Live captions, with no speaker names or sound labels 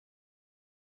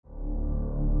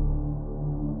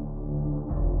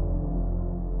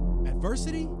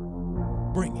Adversity?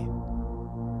 Bring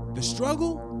it. The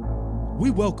struggle?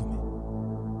 We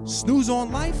welcome it. Snooze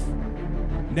on life?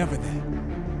 Never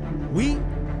that. We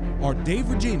are Dave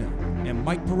Regina and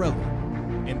Mike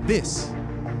Pirelli, and this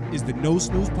is the No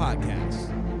Snooze Podcast.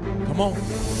 Come on.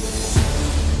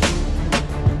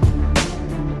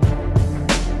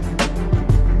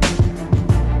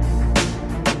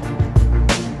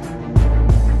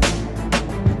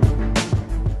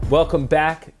 Welcome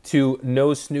back to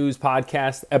No Snooze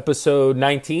Podcast, episode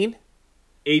 19?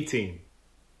 18.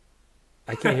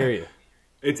 I can't hear you.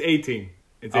 It's 18.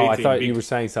 It's 18. Oh, I thought you were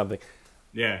saying something.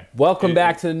 Yeah. Welcome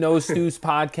back to the No Snooze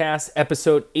Podcast,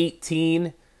 episode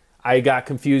 18. I got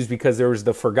confused because there was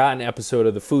the forgotten episode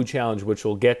of the food challenge, which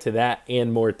we'll get to that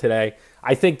and more today.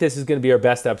 I think this is going to be our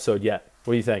best episode yet.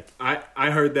 What do you think?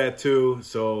 I heard that too,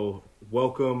 so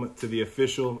welcome to the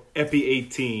official Epi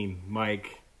 18,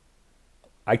 Mike.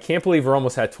 I can't believe we're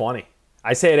almost at 20.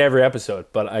 I say it every episode,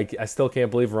 but I still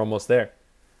can't believe we're almost there.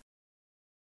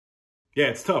 Yeah,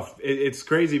 it's tough. It's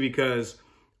crazy because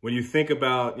when you think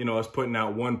about, us putting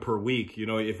out one per week,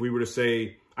 if we were to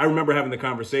say, I remember having the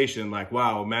conversation like,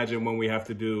 wow, imagine when we have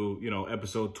to do,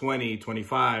 episode 20,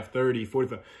 25, 30,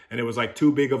 45, and it was like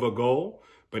too big of a goal.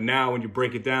 But now when you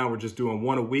break it down, we're just doing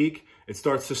one a week. It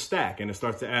starts to stack and it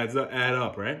starts to add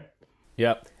up, right?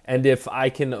 Yep. And if I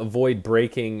can avoid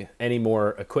breaking any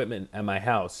more equipment at my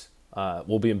house,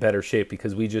 we'll be in better shape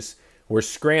because we're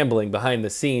scrambling behind the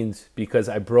scenes because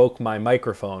I broke my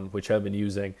microphone, which I've been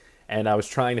using, and I was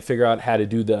trying to figure out how to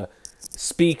do the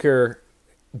speaker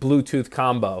Bluetooth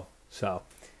combo. So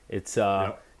it's,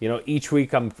 each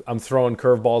week I'm throwing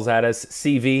curveballs at us.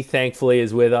 CV, thankfully,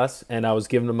 is with us, and I was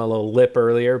giving him a little lip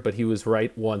earlier, but he was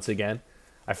right once again.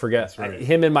 I forget. Right.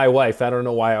 Him and my wife, I don't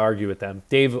know why I argue with them.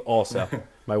 Dave also,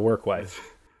 my work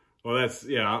wife. Well,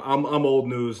 I'm old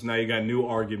news. Now you got new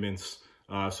arguments.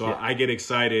 I get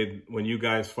excited when you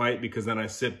guys fight because then I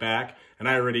sit back and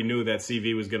I already knew that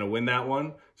CV was going to win that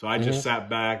one. So I just sat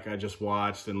back, I just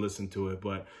watched and listened to it.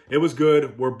 But it was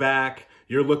good. We're back.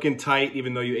 You're looking tight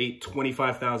even though you ate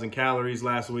 25,000 calories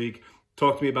last week.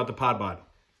 Talk to me about the pod bod.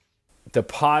 The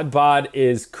pod bod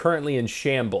is currently in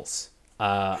shambles.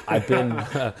 I've been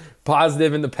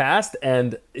positive in the past,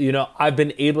 and I've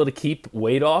been able to keep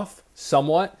weight off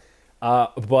somewhat,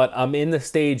 but I'm in the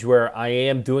stage where I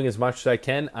am doing as much as I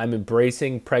can. I'm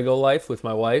embracing prego life with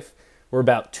my wife. We're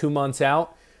about 2 months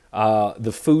out.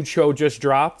 The food show just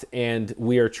dropped, and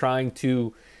we are trying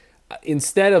to,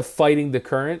 instead of fighting the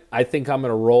current, I think I'm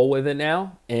going to roll with it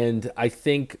now, and I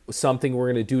think something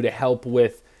we're going to do to help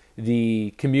with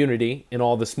the community and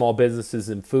all the small businesses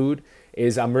in food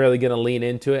is I'm really going to lean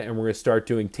into it, and we're going to start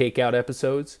doing takeout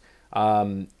episodes.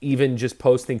 Even just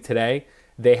posting today,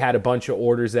 they had a bunch of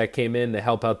orders that came in to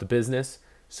help out the business.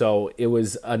 So it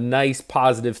was a nice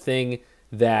positive thing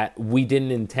that we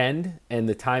didn't intend, and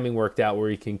the timing worked out where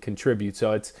you can contribute.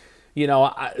 So it's,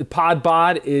 pod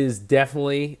bod is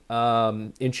definitely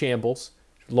in shambles,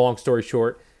 long story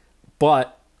short,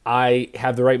 but I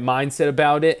have the right mindset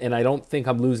about it, and I don't think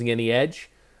I'm losing any edge.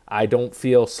 I don't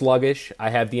feel sluggish. I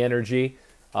have the energy.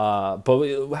 But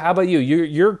how about you?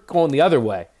 You're going the other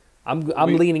way. I'm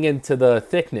leaning into the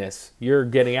thickness. You're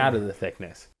getting out of the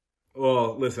thickness.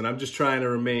 Well, listen, I'm just trying to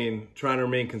remain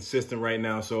consistent right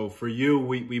now. So for you,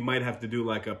 we might have to do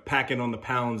like a packing on the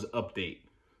pounds update,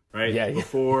 right? Yeah.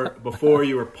 Before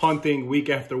you were punting week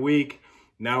after week.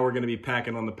 Now we're going to be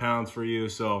packing on the pounds for you.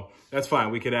 So that's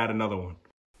fine. We could add another one.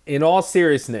 In all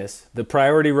seriousness, the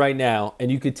priority right now,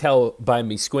 and you could tell by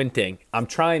me squinting, I'm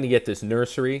trying to get this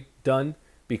nursery done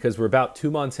because we're about 2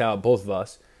 months out, both of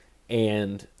us,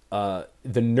 and the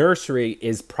nursery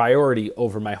is priority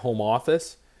over my home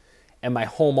office. And my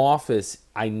home office,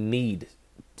 I need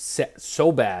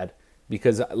so bad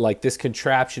because like this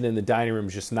contraption in the dining room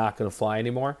is just not going to fly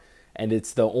anymore. And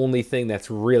it's the only thing that's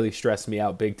really stressed me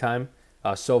out big time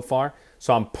so far.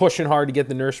 So I'm pushing hard to get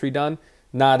the nursery done.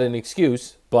 Not an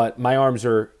excuse, but my arms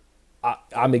are,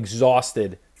 I'm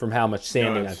exhausted from how much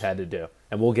sanding I've had to do.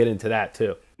 And we'll get into that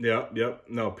too. Yep.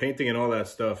 No, painting and all that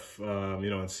stuff,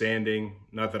 and sanding.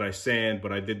 Not that I sand,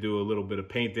 but I did do a little bit of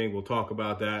painting. We'll talk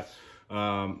about that.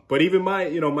 But even my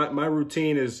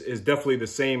routine is definitely the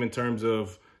same in terms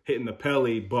of hitting the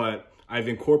pelly, but I've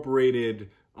incorporated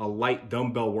a light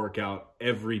dumbbell workout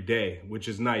every day, which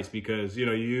is nice because,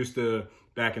 you used to,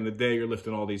 back in the day, you're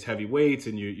lifting all these heavy weights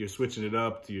and you're switching it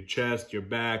up to your chest, your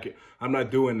back. I'm not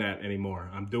doing that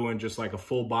anymore. I'm doing just like a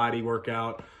full body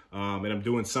workout, and I'm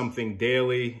doing something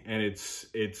daily, and it's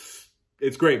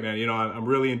great, man. I'm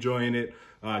really enjoying it.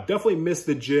 Definitely miss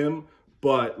the gym,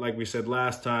 but like we said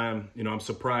last time, I'm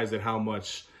surprised at how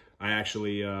much I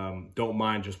actually don't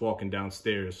mind just walking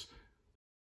downstairs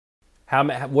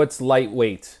What's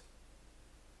lightweight?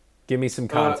 Give me some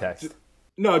context.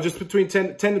 No, just between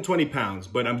 10 to 20 pounds.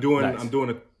 But I'm doing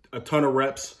Nice. a ton of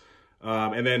reps.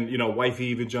 And then, you know, wifey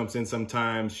even jumps in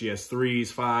sometimes. She has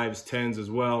 3s, 5s, 10s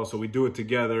as well. So we do it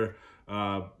together.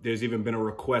 There's even been a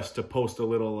request to post a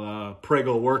little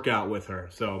Prego workout with her.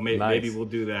 So maybe we'll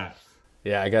do that.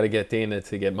 Yeah, I got to get Dana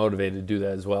to get motivated to do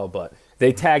that as well. But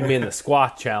they tagged me in the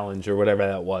squat challenge or whatever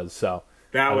that was. So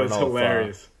That was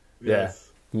hilarious. Yes.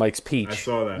 Yeah, Mike's peach. I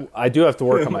saw that. I do have to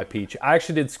work on my peach. I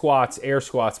actually did air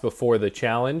squats before the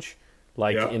challenge,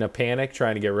 in a panic,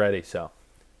 trying to get ready. So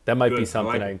that might be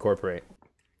something I incorporate.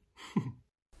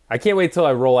 I can't wait till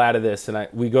I roll out of this and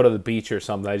we go to the beach or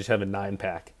something. I just have a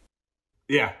 9-pack.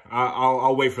 Yeah,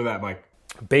 I'll wait for that, Mike.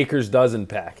 Baker's dozen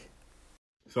pack.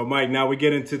 So, Mike, now we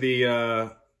get into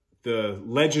the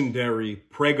legendary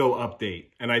Prego update.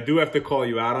 And I do have to call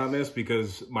you out on this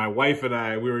because my wife and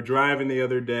I, we were driving the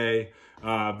other day,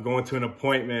 going to an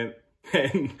appointment,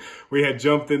 and we had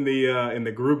jumped in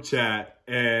the group chat,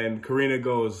 and Karina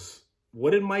goes,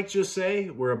 "What did Mike just say?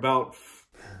 We're about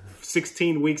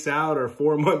 16 weeks out or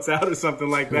 4 months out or something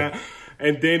like that."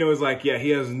 And Dana was like, "Yeah, he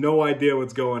has no idea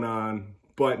what's going on."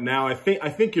 But now I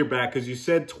think you're back because you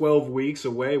said 12 weeks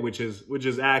away, which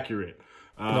is accurate.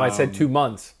 No, I said 2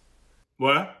 months.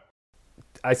 What?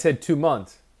 I said 2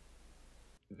 months.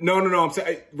 No. I'm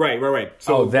saying right.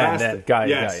 So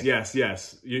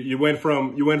yes. You went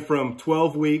from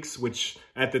 12 weeks, which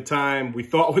at the time we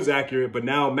thought was accurate, but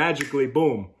now magically,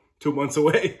 boom, 2 months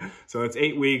away. So it's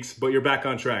 8 weeks, but you're back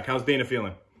on track. How's Dana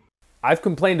feeling? I've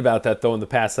complained about that, though, in the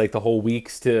past, like the whole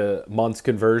weeks to months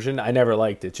conversion. I never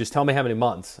liked it. Just tell me how many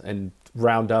months and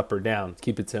round up or down.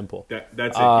 Keep it simple.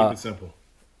 That's it. Keep it simple.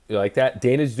 You like that?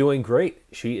 Dana's doing great.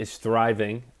 She is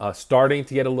thriving, starting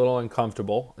to get a little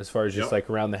uncomfortable as far as just like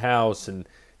around the house. And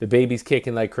the baby's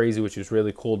kicking like crazy, which is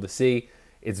really cool to see.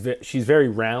 She's very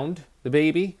round, the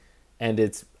baby. And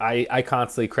I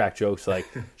constantly crack jokes like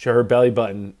her belly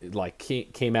button like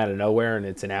came out of nowhere and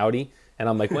it's an outie. And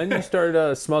I'm like, when did you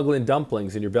start smuggling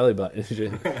dumplings in your belly button?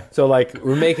 So, like,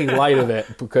 we're making light of it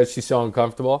because she's so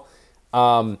uncomfortable.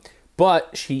 But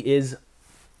she's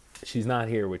not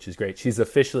here, which is great. She's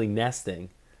officially nesting.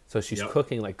 So she's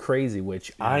cooking like crazy,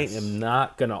 which I am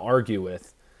not going to argue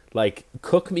with. Like,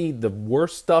 cook me the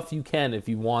worst stuff you can if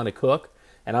you want to cook.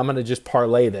 And I'm going to just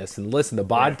parlay this. And listen, the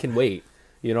bod can wait.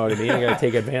 You know what I mean? I got to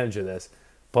take advantage of this.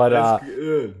 But that's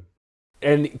good.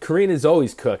 And Karina's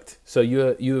always cooked, so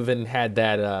you haven't had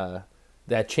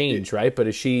that change, right? But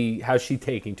how's she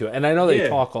taking to it? And I know they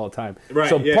talk all the time. Right,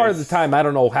 so part of the time, I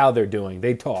don't know how they're doing.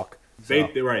 They talk. So.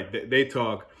 They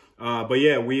talk. But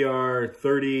yeah, we are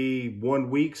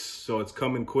 31 weeks, so it's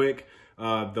coming quick.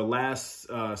 The last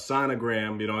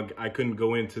sonogram, you know, I couldn't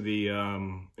go into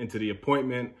the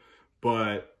appointment,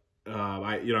 but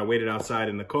I waited outside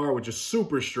in the car, which is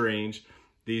super strange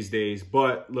these days.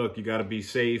 But look, you got to be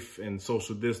safe and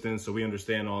social distance, so we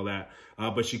understand all that.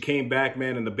 But she came back,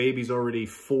 man, and the baby's already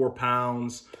 4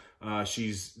 pounds.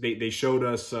 They showed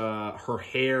us her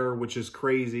hair, which is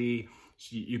crazy.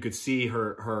 You could see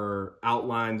her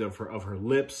outlines of her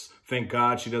lips. Thank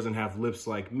God she doesn't have lips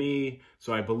like me.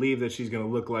 So I believe that she's gonna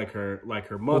look like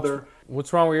her mother.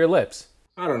 What's wrong with your lips?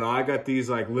 I don't know. I got these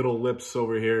like little lips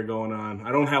over here going on.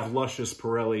 I don't have luscious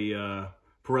Pirelli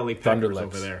peppers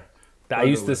over there. I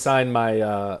used to sign my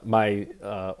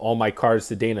all my cards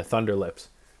to Dana Thunder Lips.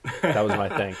 That was my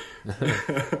thing.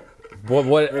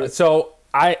 So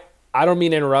I don't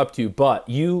mean to interrupt you, but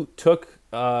you took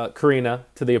Karina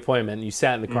to the appointment and you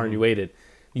sat in the car and you waited.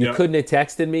 You couldn't have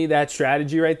texted me that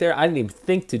strategy right there. I didn't even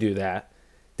think to do that.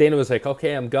 Dana was like,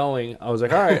 "Okay, I'm going." I was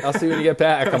like, "All right, I'll see you when you get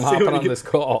back. I'm hopping on this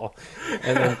call."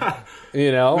 And then,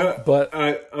 but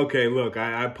okay, look,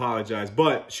 I apologize,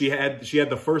 but she had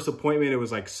the first appointment. It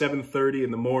was like 7:30 in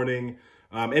the morning,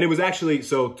 and it was actually,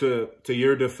 so to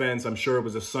your defense, I'm sure it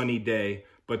was a sunny day,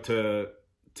 but to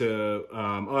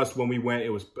us when we went, it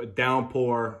was a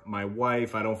downpour. My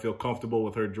wife, I don't feel comfortable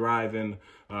with her driving.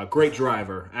 Great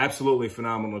driver, absolutely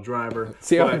phenomenal driver.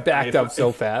 See how I backed up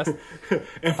so fast?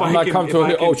 I'm not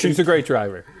comfortable. She's a great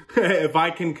driver. If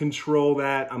I can control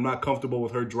that, I'm not comfortable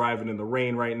with her driving in the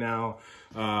rain right now.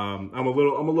 I'm a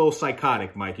little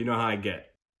psychotic, Mike. You know how I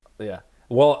get. Yeah.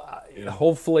 Well,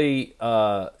 hopefully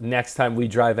next time we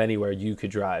drive anywhere, you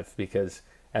could drive, because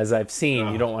as I've seen,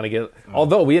 you don't want to get.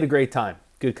 Although we had a great time.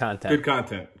 Good content.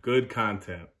 Good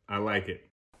content. I like it.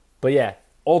 But yeah,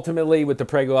 ultimately with the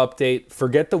Prego update,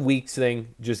 forget the weeks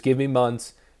thing. Just give me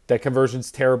months. That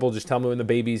conversion's terrible. Just tell me when the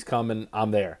baby's coming. I'm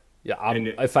there. Yeah,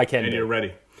 if I can. And you're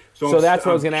ready. So that's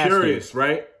what I was going to ask you. Curious,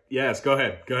 right? Yes. Go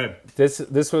ahead. This is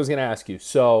what I was going to ask you.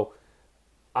 So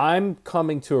I'm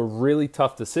coming to a really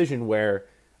tough decision where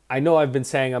I know I've been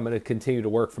saying I'm going to continue to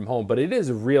work from home, but it is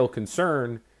a real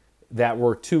concern that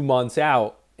we're 2 months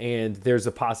out and there's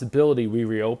a possibility we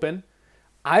reopen.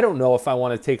 I don't know if I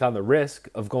want to take on the risk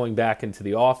of going back into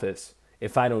the office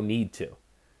if I don't need to.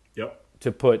 Yep.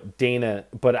 To put Dana,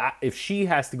 but if she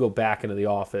has to go back into the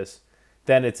office,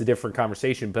 then it's a different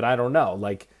conversation. But I don't know.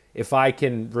 Like, if I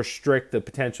can restrict the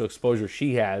potential exposure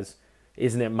she has,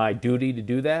 isn't it my duty to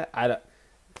do that?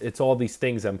 It's all these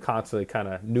things I'm constantly kind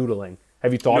of noodling.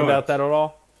 Have you thought about that at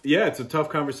all? Yeah, it's a tough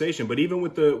conversation. But even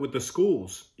with the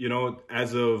schools, you know,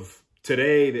 as of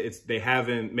today, they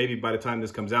haven't, maybe by the time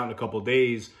this comes out in a couple of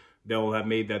days, they'll have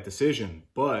made that decision.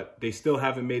 But they still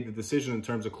haven't made the decision in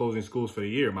terms of closing schools for the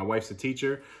year. My wife's a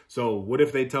teacher. So what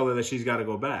if they tell her that she's got to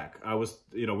go back?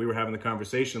 We were having the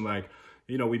conversation like,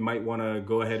 you know, we might want to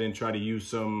go ahead and try to use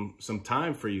some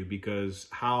time for you because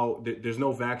there's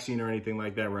no vaccine or anything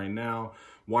like that right now.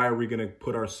 Why are we going to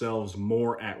put ourselves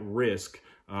more at risk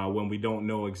when we don't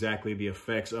know exactly the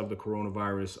effects of the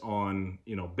coronavirus on,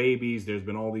 you know, babies? There's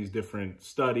been all these different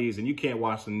studies and you can't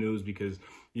watch the news because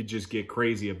you just get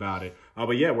crazy about it.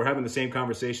 But yeah, we're having the same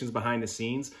conversations behind the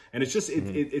scenes. And it's just,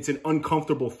 it's an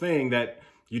uncomfortable thing that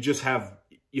you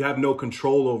have no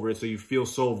control over it. So you feel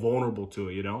so vulnerable to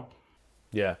it, you know?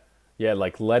 Yeah. Yeah.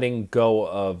 Like letting go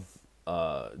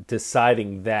of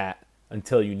deciding that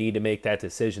until you need to make that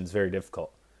decision is very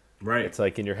difficult. Right. It's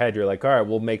like in your head, you're like, all right,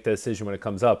 we'll make the decision when it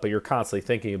comes up. But you're constantly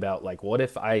thinking about like, what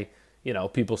if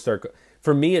people start,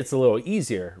 for me, it's a little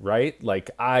easier, right? Like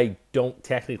I don't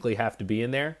technically have to be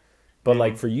in there, but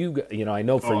like for you, you know, I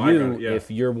know for you, if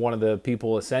you're one of the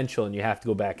people essential and you have to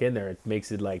go back in there, it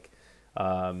makes it like,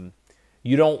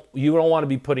 you don't want to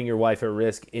be putting your wife at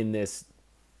risk in this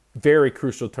very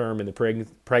crucial term in the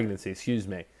pregnancy,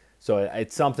 So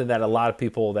it's something that a lot of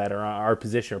people that are in our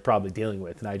position are probably dealing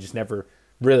with. And I just never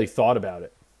really thought about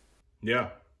it. Yeah.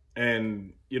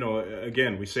 And, you know,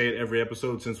 again, we say it every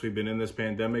episode since we've been in this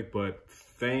pandemic, but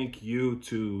thank you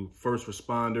to first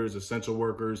responders, essential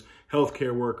workers,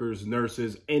 healthcare workers,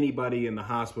 nurses, anybody in the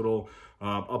hospital,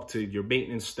 up to your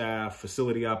maintenance staff,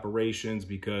 facility operations,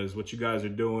 because what you guys are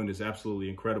doing is absolutely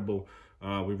incredible.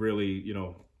 We really, you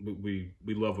know, we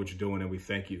love what you're doing and we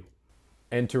thank you.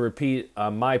 And to repeat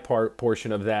my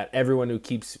portion of that, everyone who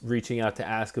keeps reaching out to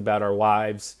ask about our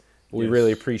wives, we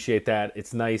really appreciate that.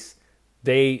 It's nice.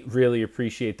 They really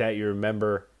appreciate that you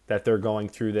remember that they're going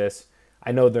through this.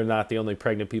 I know they're not the only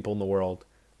pregnant people in the world,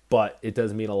 but it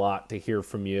does mean a lot to hear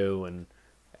from you and,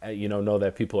 you know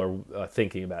that people are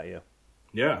thinking about you.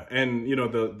 Yeah. And, you know,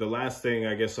 the last thing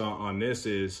I guess on this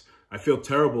is I feel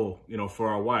terrible, you know, for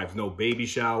our wives. No baby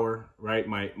shower, right?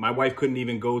 My wife couldn't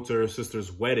even go to her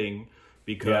sister's wedding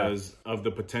because of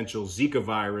the potential Zika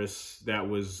virus that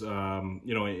was,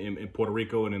 you know, in Puerto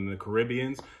Rico and in the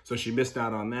Caribbean. So she missed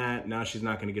out on that. Now she's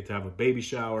not going to get to have a baby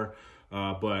shower.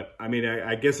 But I mean,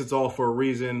 I guess it's all for a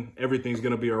reason. Everything's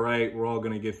going to be all right. We're all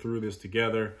going to get through this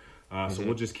together. So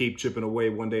we'll just keep chipping away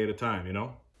one day at a time, you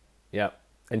know? Yep.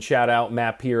 And shout out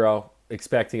Matt Piro,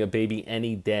 expecting a baby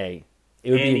any day.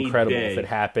 It would be incredible if it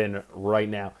happened right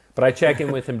now. But I check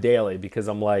in with him daily because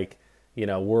I'm like, you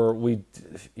know,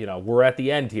 we're at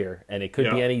the end here and it could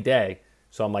be any day.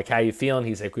 So I'm like, how you feeling?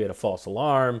 He's like, we had a false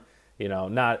alarm, you know,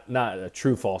 not a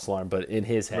true false alarm, but in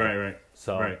his head. Right.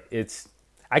 So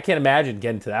I can't imagine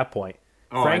getting to that point.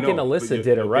 Oh, Frank and Alyssa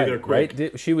did it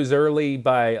right? She was early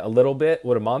by a little bit.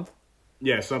 What, a month?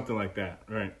 Yeah, something like that.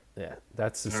 Right. Yeah,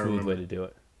 that's the smooth way to do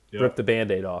it. Yep. Rip the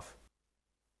Band-Aid off.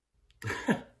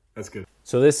 That's good.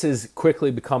 So this has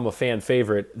quickly become a fan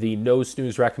favorite, the No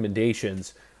Snooze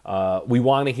recommendations. We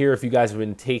want to hear if you guys have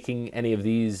been taking any of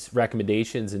these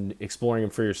recommendations and exploring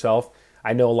them for yourself.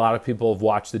 I know a lot of people have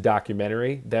watched the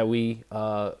documentary that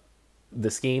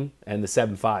The Scheme and the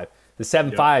 7-5. The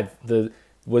 7-5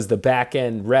 was the back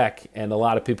end wreck, and a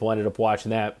lot of people ended up watching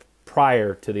that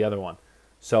prior to the other one.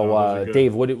 So,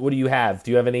 Dave, what do you have?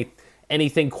 Do you have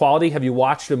anything quality? Have you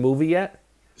watched a movie yet?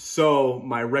 So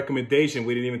my recommendation,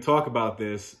 we didn't even talk about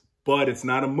this, but it's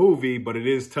not a movie, but it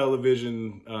is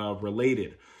television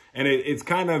related. And it's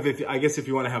kind of, if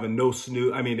you want to have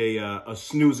a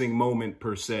snoozing moment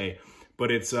per se,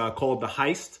 but it's called The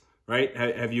Heist, right?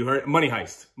 Have you heard? Money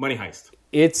Heist.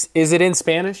 Is it in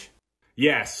Spanish?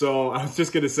 Yeah, so I was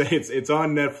just going to say it's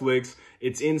on Netflix.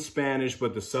 It's in Spanish,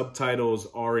 but the subtitles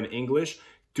are in English.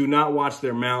 Do not watch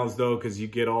their mouths, though, because you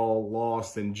get all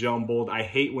lost and jumbled. I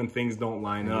hate when things don't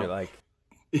line up. You're like...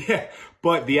 Yeah,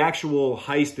 but the actual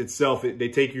heist itself, they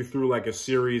take you through like a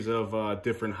series of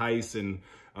different heists and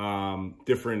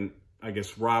different, I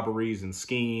guess, robberies and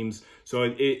schemes.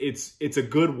 So it's a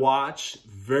good watch,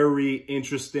 very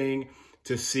interesting.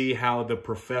 to see how the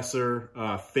professor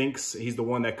thinks. He's the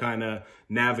one that kind of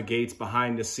navigates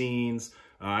behind the scenes.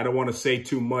 I don't want to say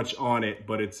too much on it,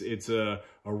 but it's a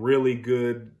really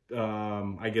good,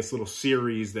 I guess, little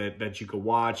series that you could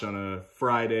watch on a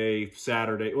Friday,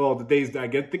 Saturday. Well, the days,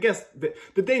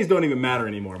 the days don't even matter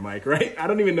anymore, Mike, right? I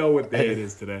don't even know what day it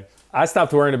is today. I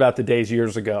stopped worrying about the days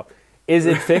years ago. Is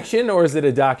it fiction or is it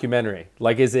a documentary?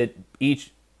 Like, is it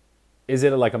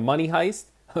like a money heist?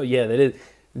 Oh, yeah, that is.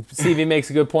 Stevie makes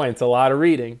a good point. It's a lot of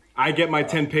reading. I get my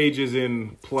 10 pages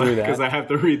in play because I have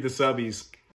to read the subbies.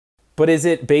 But is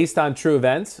it based on true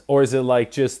events, or is it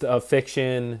like just a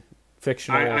fictional?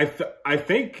 I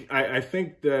think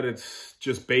that it's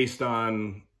just based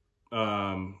on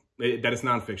that it's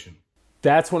nonfiction.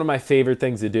 That's one of my favorite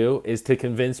things to do, is to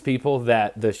convince people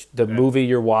that the movie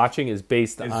you're watching is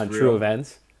based on true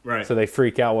events. Right. So they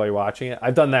freak out while you're watching it.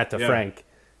 I've done that to Frank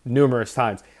numerous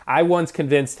times. I once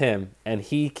convinced him, and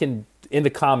he can, in the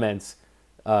comments,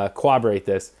 corroborate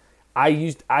this.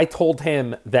 I told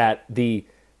him that the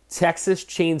Texas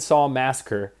Chainsaw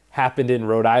Massacre happened in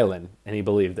Rhode Island, and he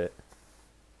believed it.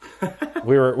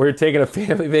 we were taking a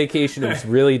family vacation. It was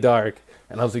really dark,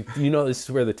 and I was like, this is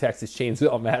where the Texas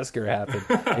Chainsaw Massacre happened.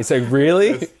 And he's like,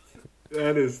 really?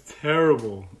 That is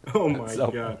terrible. Oh my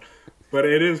God. But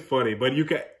it is funny. But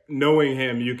knowing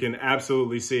him, you can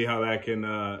absolutely see how that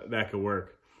could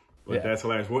work. But that's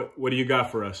hilarious. What do you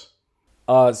got for us?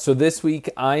 So this week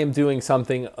I am doing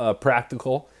something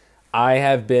practical. I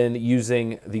have been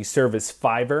using the service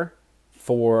Fiverr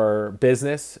for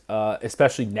business,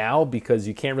 especially now because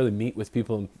you can't really meet with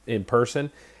people in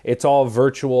person. It's all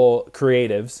virtual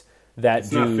creatives that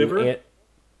do. Not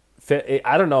Fiverr?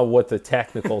 I don't know what the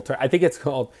technical term. I think it's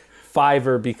called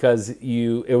Fiverr because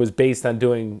it was based on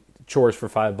doing chores for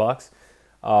 $5.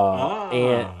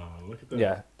 Look at that.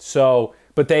 Yeah. So,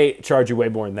 but they charge you way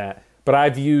more than that. But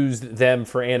I've used them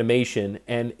for animation,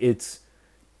 and it's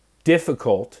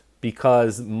difficult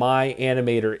because my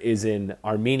animator is in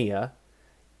Armenia,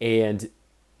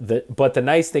 but the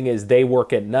nice thing is they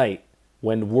work at night.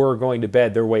 When we're going to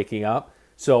bed, they're waking up,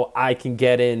 so I can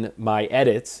get in my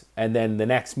edits and then the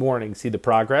next morning see the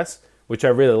progress, which I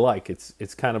really like.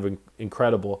 It's kind of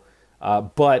incredible,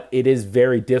 but it is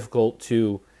very difficult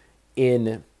to,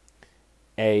 in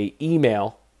a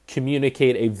email,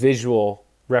 communicate a visual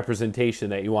representation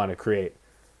that you want to create.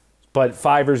 But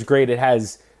Fiverr's great. It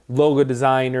has logo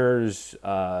designers,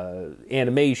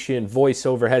 animation,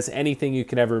 voiceover, has anything you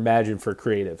can ever imagine for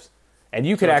creatives. And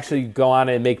you could actually go on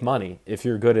and make money if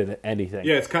you're good at anything.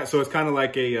 Yeah, it's kind of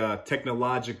like a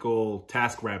technological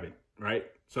TaskRabbit, right?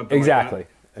 Something exactly. Like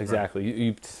that. Exactly. Right.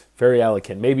 You very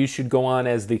elegant. Maybe you should go on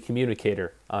as the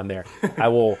communicator on there. I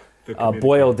will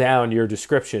boil down your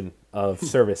description of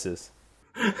services.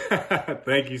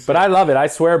 Thank you, sir. But I love it. I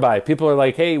swear by it. People are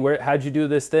like, hey, how'd you do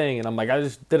this thing? And I'm like, I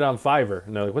just did it on Fiverr.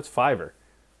 And they're like, what's Fiverr?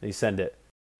 And you send it.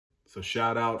 So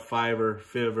shout out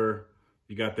Fiverr.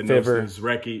 You got the No Snooze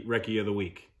Recce of the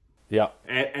week. Yeah.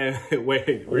 And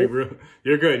wait,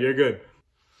 you're good.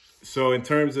 So in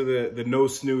terms of the No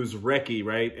Snooze Recce,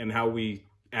 right, and how we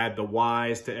add the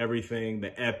Y's to everything,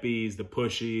 the eppies, the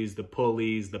pushies, the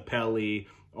pulleys, the pelly,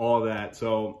 all that.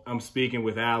 So I'm speaking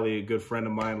with Allie, a good friend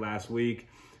of mine, last week,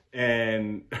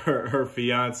 and her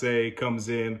fiance comes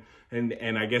in,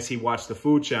 and I guess he watched the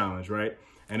food challenge, right?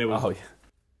 And it was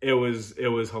it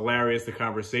was hilarious, the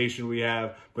conversation we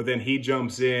have. But then he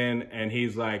jumps in and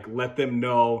he's like, let them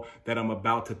know that I'm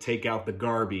about to take out the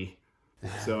Garby.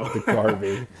 So the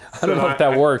Garby. I don't know if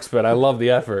that works, but I love the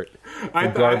effort.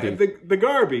 The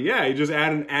Garby, yeah. You just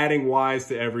adding Y's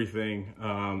to everything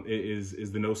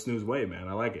is the No Snooze way, man.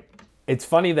 I like it. It's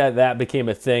funny that became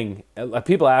a thing.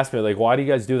 People ask me, like, why do you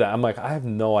guys do that? I'm like, I have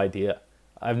no idea.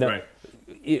 Right.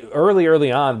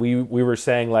 Early on, we were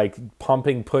saying, like,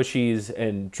 pumping pushies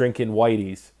and drinking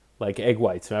whiteys, like egg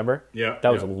whites, remember? Yeah.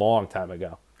 That was a long time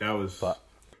ago. All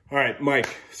right,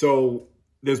 Mike. So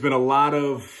there's been a lot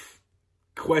of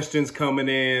questions coming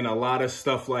in, a lot of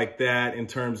stuff like that in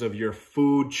terms of your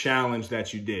food challenge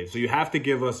that you did. So you have to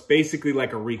give us basically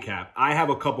like a recap. I have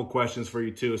a couple questions for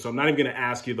you too, so I'm not even going to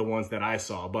ask you the ones that I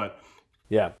saw, but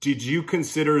yeah. Did you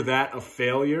consider that a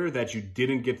failure that you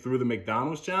didn't get through the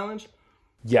McDonald's challenge?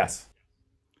 Yes.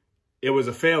 It was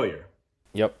a failure.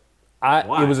 Yep.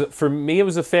 Why? For me, it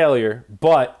was a failure,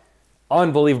 but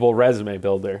unbelievable resume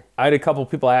builder. I had a couple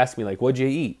people ask me, like, what'd you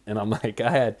eat? And I'm like,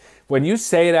 when you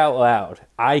say it out loud,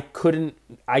 I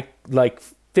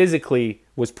physically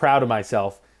was proud of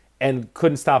myself and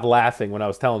couldn't stop laughing when I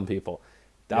was telling people.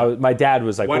 Yeah. My dad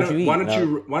was like, what'd you eat? Why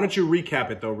don't you recap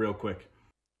it, though, real quick?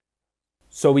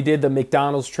 So we did the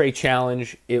McDonald's tray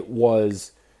challenge. It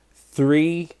was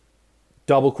 3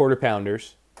 double quarter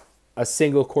pounders, a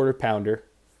single quarter pounder,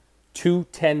 2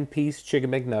 10-piece chicken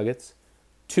McNuggets,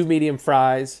 2 medium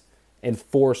fries, and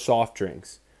 4 soft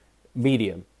drinks.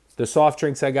 Medium. The soft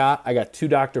drinks I got 2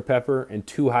 Dr. Pepper and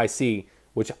 2 High C,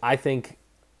 which I think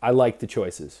I like the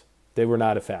choices. They were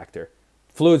not a factor.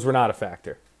 Fluids were not a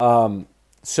factor.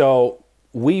 So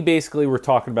we basically were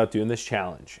talking about doing this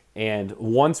challenge. And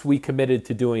once we committed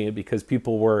to doing it, because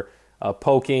people were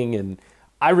poking, and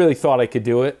I really thought I could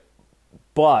do it,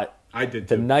 but I did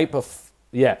too. The night before,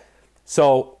 yeah.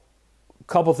 So a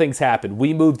couple things happened.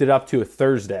 We moved it up to a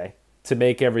Thursday to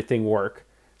make everything work.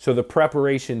 So the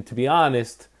preparation, to be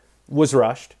honest, was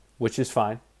rushed, which is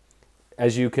fine,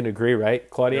 as you can agree, right,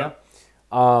 Claudio?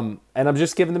 Yeah. And I'm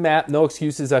just giving the map. No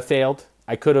excuses. I failed.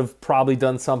 I could have probably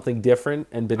done something different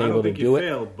and been able to do it. I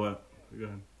don't think you failed, but go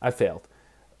ahead. I failed.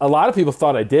 A lot of people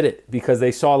thought I did it because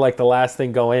they saw like the last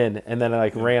thing go in, and then I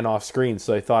ran off screen,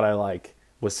 so they thought I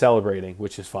was celebrating,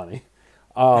 which is funny.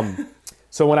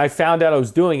 So when I found out I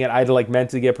was doing it, I had to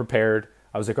mentally get prepared.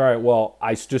 I was like, all right, well,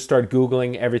 I just started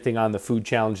Googling everything on the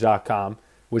foodchallenge.com,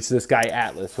 which this guy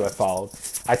Atlas, who I followed.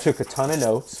 I took a ton of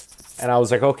notes, and I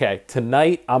was like, okay,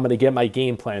 tonight I'm going to get my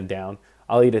game plan down.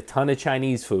 I'll eat a ton of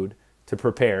Chinese food to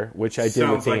prepare, which I did with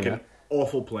Dana. Sounds like an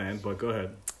awful plan, but go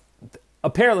ahead.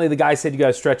 Apparently, the guy said you got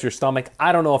to stretch your stomach.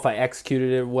 I don't know if I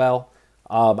executed it well.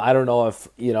 I don't know if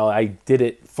I did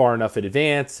it far enough in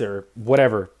advance or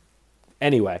whatever.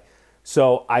 Anyway,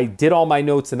 so I did all my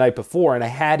notes the night before, and I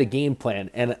had a game plan.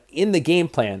 And in the game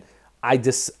plan,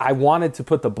 I wanted to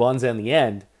put the buns on the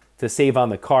end to save on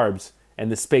the carbs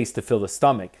and the space to fill the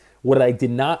stomach. What I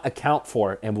did not account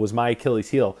for, and was my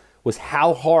Achilles heel, was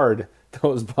how hard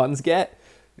those buns get.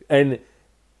 And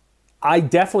I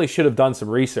definitely should have done some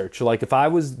research. If I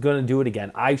was going to do it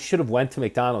again, I should have went to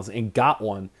McDonald's and got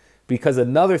one, because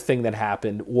another thing that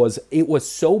happened was it was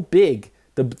so big.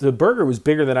 The burger was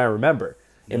bigger than I remember.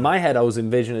 In my head, I was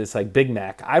envisioning this Big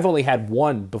Mac. I've only had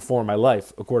one before in my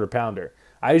life, a quarter pounder.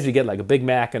 I usually get a Big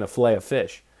Mac and a fillet of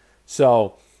fish.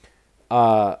 So,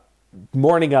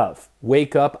 morning of,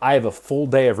 wake up, I have a full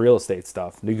day of real estate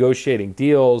stuff, negotiating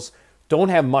deals. Don't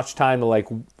have much time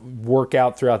to work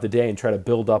out throughout the day and try to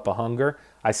build up a hunger.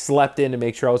 I slept in to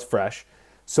make sure I was fresh.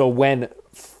 So when,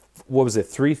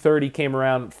 3:30 came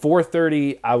around,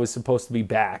 4:30 I was supposed to be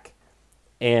back,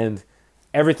 and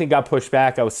everything got pushed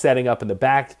back. I was setting up in the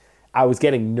back. I was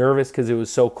getting nervous because it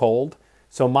was so cold.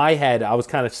 So in my head, I was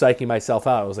kind of psyching myself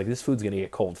out. I was like, this food's going to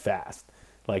get cold fast.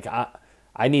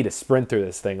 I need to sprint through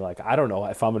this thing. I don't know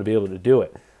if I'm going to be able to do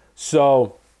it.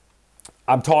 So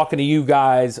I'm talking to you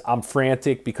guys. I'm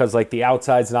frantic because the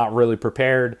outside's not really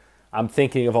prepared. I'm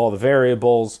thinking of all the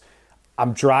variables.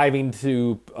 I'm driving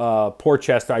to Port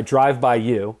Chester. I drive by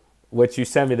you, which you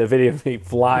sent me the video of me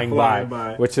flying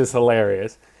by, which is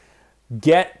hilarious.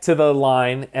 Get to the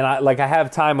line, and I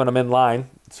have time when I'm in line,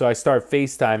 so I start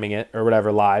FaceTiming it or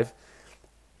whatever live.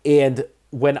 And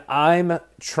when I'm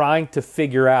trying to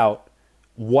figure out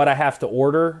what I have to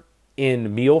order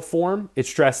in meal form, it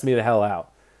stressed me the hell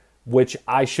out, which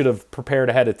I should have prepared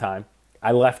ahead of time.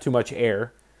 I left too much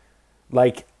air.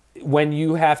 When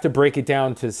you have to break it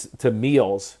down to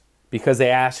meals, because they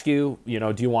ask you,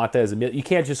 do you want that as a meal? You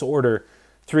can't just order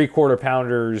 3 quarter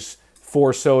pounders,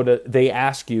 4 soda. They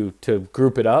ask you to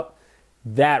group it up.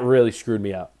 That really screwed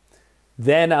me up.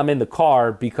 Then I'm in the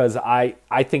car because I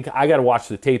think I got to watch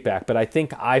the tape back, but I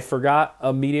think I forgot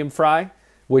a medium fry,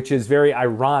 which is very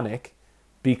ironic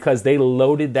because they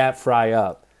loaded that fry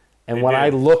up. And when I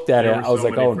looked at it, I was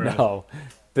like, oh no,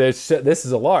 this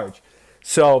is a large.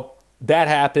 So that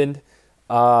happened.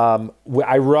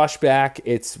 I rush back.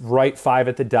 It's right 5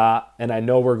 at the dot, and I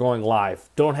know we're going live.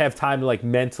 Don't have time to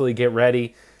mentally get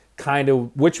ready,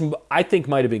 which I think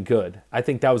might have been good. I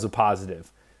think that was a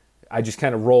positive. I just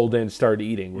kind of rolled in, started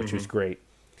eating, which was great.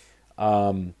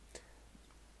 So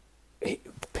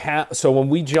when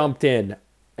we jumped in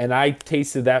and I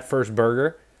tasted that first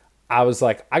burger, I was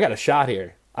like, I got a shot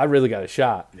here. I really got a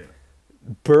shot. Yeah.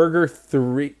 Burger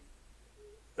 3.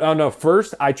 Oh, no.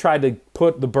 First, I tried to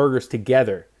put the burgers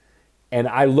together, and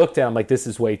I looked at them like, this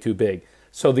is way too big.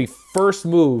 So the first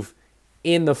move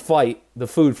in the fight, the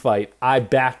food fight, I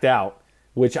backed out,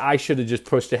 which I should have just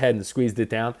pushed ahead and squeezed it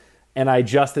down, and I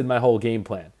adjusted my whole game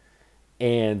plan.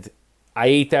 And I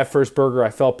ate that first burger. I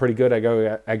felt pretty good.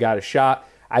 I got a shot.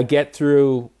 I get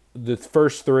through the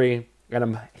first 3, and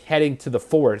I'm heading to the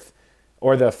 4th,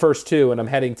 or the first 2, and I'm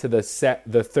heading to the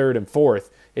 3rd and 4th.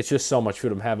 It's just so much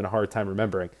food I'm having a hard time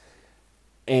remembering.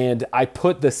 And I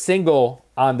put the single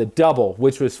on the double,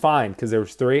 which was fine because there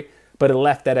was 3, but it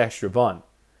left that extra bun.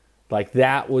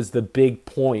 That was the big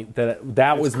point.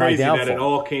 That was my downfall. That it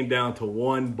all came down to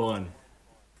one bun.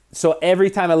 So every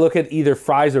time I look at either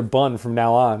fries or bun from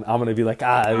now on, I'm gonna be like,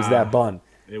 it was that bun.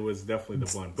 It was definitely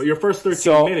the bun. But your first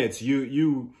 13 minutes,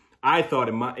 I thought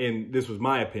and this was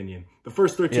my opinion, the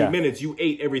first 13 minutes you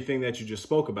ate everything that you just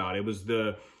spoke about. It was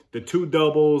the two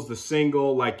doubles, the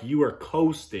single, like you were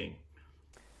coasting.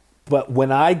 But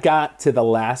when I got to the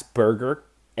last burger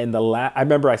and I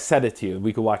remember I said it to you,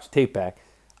 we could watch the tape back.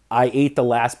 I ate the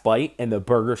last bite and the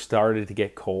burger started to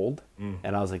get cold.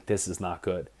 And I was like, this is not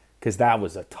good. Because that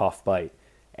was a tough bite.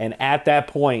 And at that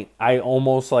point, I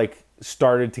almost like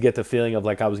started to get the feeling of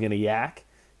like I was going to yak.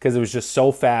 Because it was just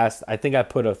so fast. I think I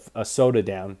put a soda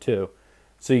down too.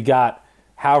 So you got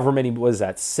however many, what is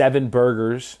that, 7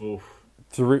 burgers,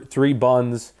 three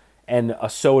buns, and a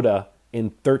soda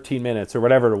in 13 minutes or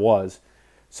whatever it was.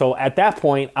 So at that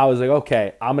point, I was like,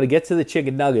 okay, I'm going to get to the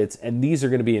chicken nuggets, and these are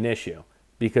going to be an issue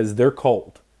because they're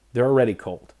cold. They're already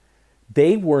cold.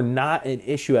 They were not an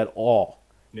issue at all.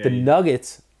 Yeah, the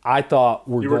nuggets, I thought,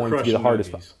 were going to be the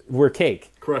hardest. Were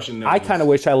cake. Crushing nuggets. I kind of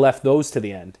wish I left those to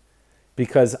the end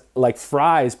because, like,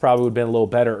 fries probably would have been a little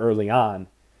better early on.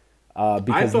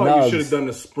 I thought you should have done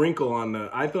the sprinkle on the.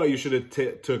 I thought you should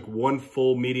have took one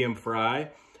full medium fry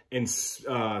and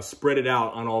spread it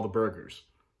out on all the burgers.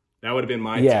 That would have been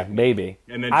my technique. Maybe.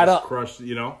 And then just crush,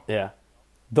 Yeah.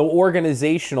 The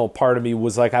organizational part of me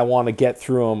was like, I want to get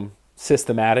through them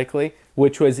systematically,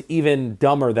 which was even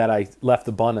dumber that I left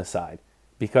the bun aside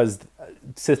because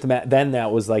then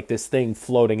that was like this thing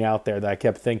floating out there that I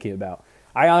kept thinking about.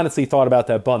 I honestly thought about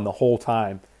that bun the whole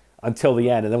time until the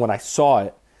end. And then when I saw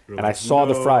it and I saw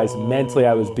the fries, mentally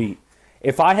I was beat.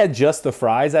 If I had just the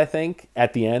fries, I think,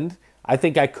 at the end, I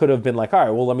think I could have been like, all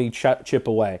right, well, let me chip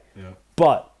away. Yeah.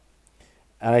 But,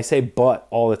 and I say but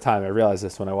all the time. I realize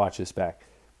this when I watch this back.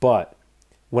 But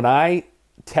when I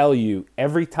tell you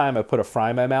every time I put a fry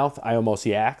in my mouth, I almost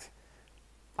yacked.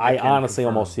 I honestly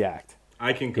almost yacked.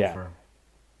 I can confirm.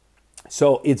 Yeah.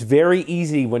 So it's very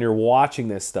easy when you're watching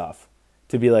this stuff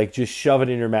to be like, just shove it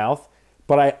in your mouth.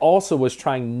 But I also was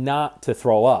trying not to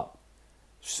throw up.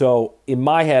 So in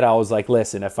my head, I was like,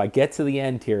 listen, if I get to the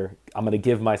end here, I'm going to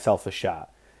give myself a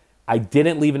shot. I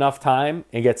didn't leave enough time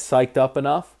and get psyched up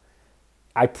enough.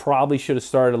 I probably should have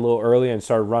started a little earlier and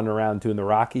started running around doing the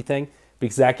Rocky thing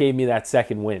because that gave me that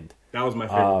second wind. That was my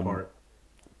favorite part.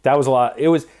 That was a lot. It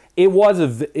was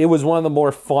one of the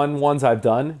more fun ones I've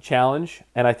done, challenge.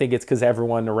 And I think it's because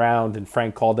everyone around and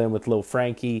Frank called in with little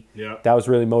Frankie. Yeah. That was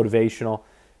really motivational.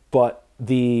 But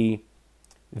the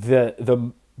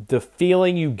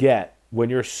feeling you get when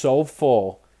you're so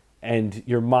full and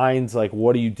your mind's like,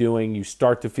 what are you doing? You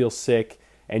start to feel sick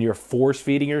and you're force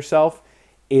feeding yourself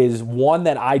is one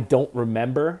that I don't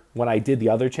remember when I did the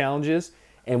other challenges.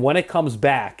 And when it comes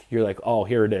back, you're like, oh,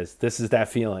 here it is. This is that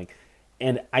feeling.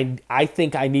 And I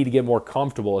think I need to get more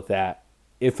comfortable with that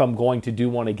if I'm going to do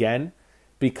one again.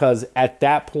 Because at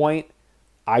that point,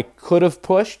 I could have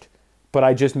pushed, but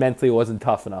I just mentally wasn't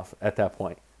tough enough at that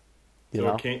point.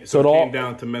 So it came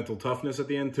down to mental toughness at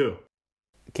the end, too?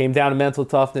 It came down to mental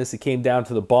toughness. It came down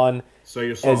to the bun. So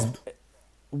you're soft.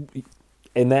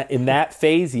 In that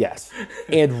phase, yes.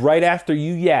 And right after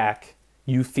you yak,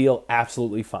 you feel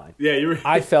absolutely fine. Yeah,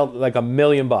 I felt like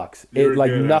 $1,000,000. It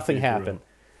like nothing happened.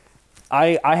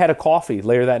 I had a coffee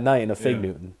later that night in a Fig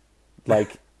Newton.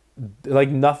 Like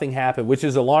nothing happened, which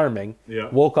is alarming. Yeah.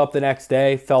 Woke up the next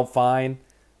day, felt fine.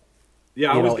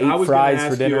 Yeah, I was going to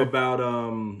ask you about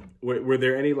were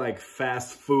there any like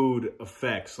fast food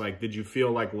effects? Like, did you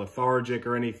feel like lethargic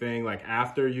or anything like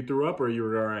after you threw up, or you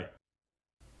were all right?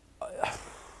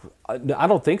 I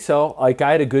don't think so. Like,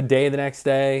 I had a good day the next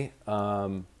day.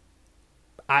 I'm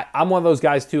one of those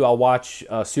guys too. I'll watch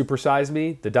Super Size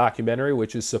Me, the documentary,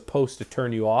 which is supposed to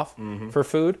turn you off for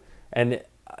food, and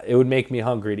it would make me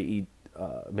hungry to eat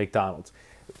McDonald's.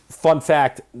 Fun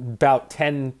fact: about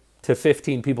 10 to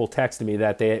 15 people texted me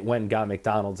that they went and got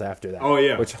McDonald's after that. Oh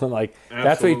yeah, which I'm like, absolutely.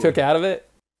 That's what you took out of it.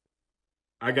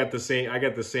 I got the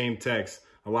same text.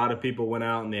 A lot of people went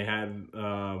out and they had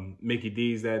Mickey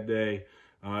D's that day.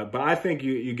 But I think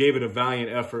you gave it a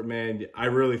valiant effort, man. I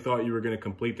really thought you were going to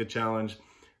complete the challenge.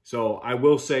 So I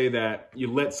will say that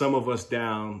you let some of us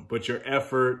down, but your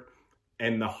effort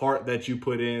and the heart that you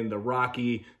put in, the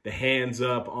Rocky, the hands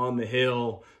up on the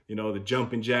hill, the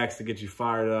jumping jacks to get you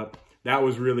fired up, that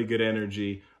was really good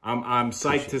energy. I'm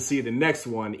psyched to see the next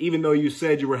one. Even though you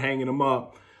said you were hanging them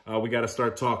up, we got to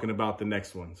start talking about the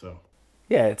next one. So.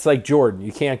 Yeah, it's like Jordan.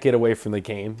 You can't get away from the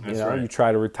game. That's right. You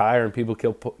try to retire and people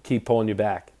keep pulling you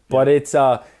back. Yeah. But it's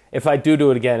if I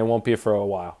do it again, it won't be for a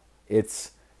while.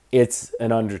 It's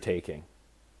an undertaking.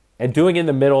 And doing it in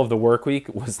the middle of the work week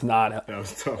was not... That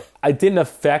was tough. It didn't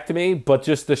affect me, but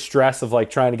just the stress of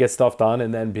like trying to get stuff done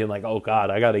and then being like, oh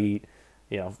God, I got to eat,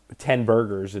 10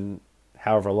 burgers and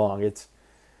however long.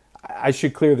 I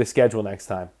should clear the schedule next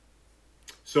time.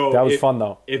 So that was fun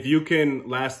though. If you can,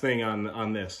 last thing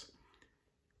on this,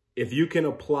 if you can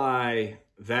apply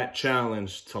that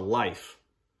challenge to life,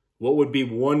 what would be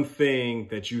one thing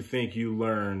that you think you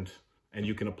learned and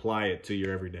you can apply it to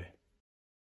your everyday?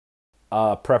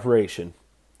 Preparation.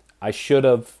 I should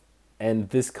have, and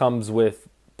this comes with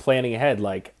planning ahead.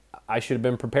 Like, I should have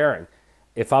been preparing.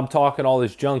 If I'm talking all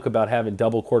this junk about having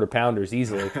double quarter pounders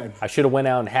easily, I should have went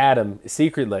out and had them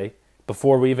secretly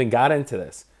before we even got into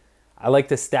this. I like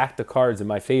to stack the cards in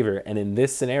my favor, and in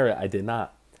this scenario, I did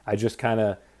not. I just kind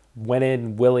of went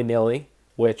in willy-nilly,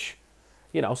 which,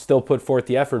 still put forth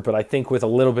the effort, but I think with a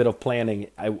little bit of planning,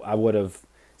 I would have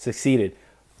succeeded.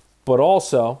 But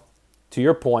also, to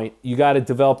your point, you got to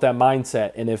develop that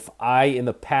mindset. And if in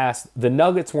the past, the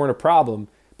nuggets weren't a problem,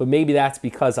 but maybe that's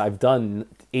because I've done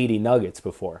 80 nuggets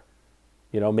before.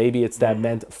 Maybe it's that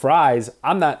meant fries.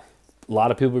 A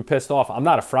lot of people are pissed off. I'm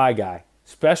not a fry guy,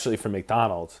 especially for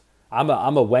McDonald's. I'm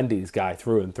a Wendy's guy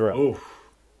through and through. Oof.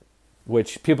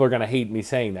 Which people are going to hate me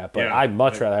saying that, but I'd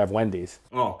much rather have Wendy's.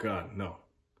 Oh God, no.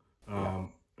 All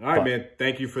right, man.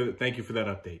 Thank you for that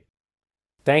update.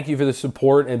 Thank you for the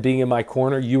support and being in my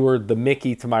corner. You were the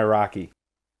Mickey to my Rocky.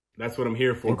 That's what I'm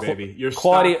here for, baby. Your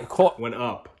Claudio stock went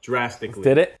up drastically.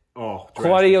 Did it? Oh, drastically.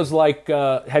 Claudio's like,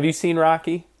 have you seen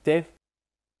Rocky, Dave?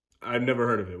 I've never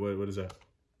heard of it. What is that?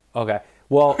 Okay.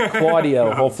 Well,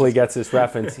 Claudio hopefully gets this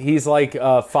reference. He's like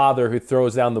a father who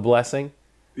throws down the blessing.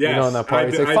 Yes, in that part.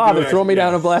 He's like, Father, throw me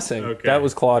down a blessing. Okay. That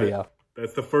was Claudio.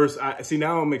 That's the first. See,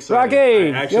 now I'm excited.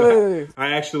 Rocky!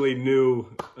 I actually knew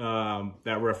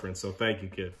that reference, so thank you,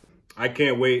 kid. I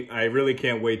can't wait. I really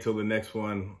can't wait till the next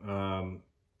one.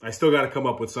 I still got to come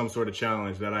up with some sort of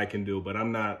challenge that I can do, but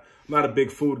I'm not a big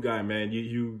food guy, man.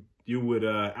 You would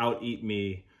out eat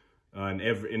me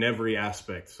in every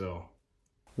aspect. So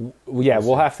yeah,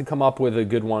 we'll have to come up with a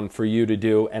good one for you to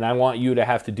do, and I want you to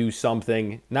have to do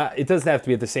something. It doesn't have to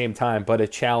be at the same time, but a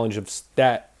challenge of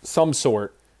some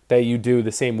sort that you do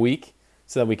the same week,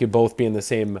 so that we could both be in the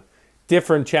same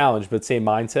different challenge but same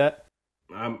mindset.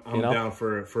 I'm down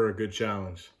for a good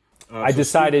challenge. I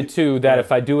decided too that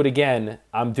if I do it again,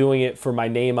 I'm doing it for my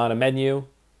name on a menu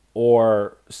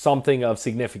or something of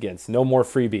significance. No more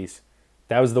freebies.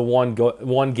 That was the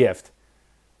one gift.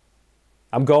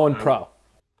 I'm going pro.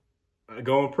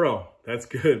 Going pro. That's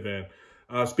good, man.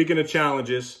 Speaking of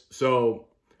challenges, so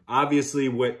obviously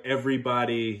what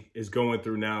everybody is going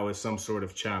through now is some sort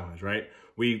of challenge, right?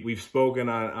 We've spoken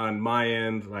on my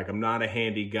end, like I'm not a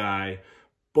handy guy,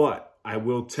 but I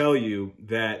will tell you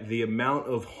that the amount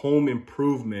of home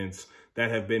improvements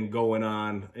that have been going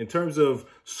on in terms of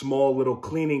small little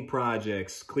cleaning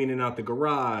projects, cleaning out the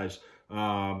garage.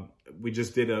 We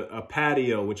just did a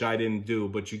patio, which I didn't do,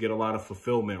 but you get a lot of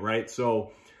fulfillment, right?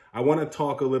 So I want to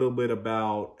talk a little bit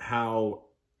about how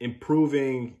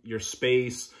improving your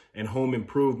space and home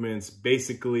improvements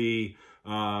basically,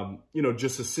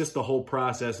 just assist the whole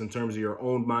process in terms of your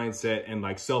own mindset and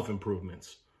like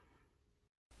self-improvements.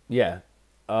 Yeah.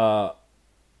 So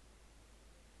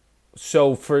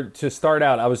to start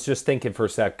out, I was just thinking for a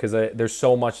sec, because there's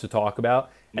so much to talk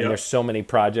about, and there's so many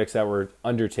projects that we're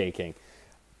undertaking.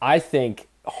 I think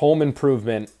home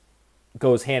improvement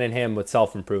goes hand in hand with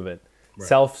self-improvement. Right.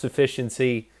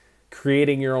 Self-sufficiency,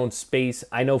 creating your own space.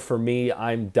 I know for me,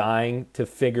 I'm dying to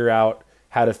figure out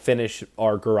how to finish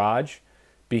our garage,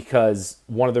 because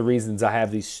one of the reasons I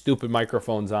have these stupid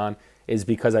microphones on is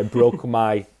because I broke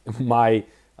my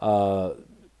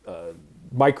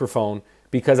microphone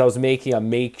because I was making a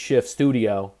makeshift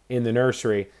studio in the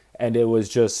nursery, and it was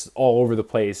just all over the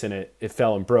place, and it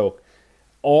fell and broke.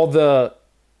 All the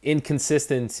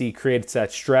inconsistency creates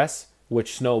that stress,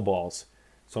 which snowballs.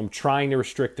 So I'm trying to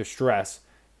restrict the stress,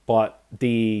 but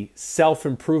the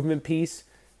self-improvement piece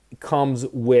comes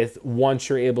with once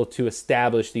you're able to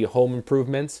establish the home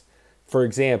improvements. For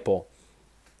example,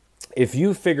 if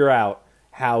you figure out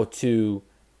how to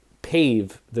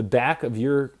pave the back of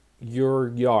your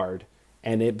yard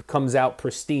and it comes out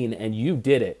pristine and you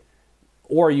did it,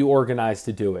 or you organized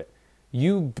to do it,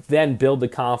 you then build the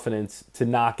confidence to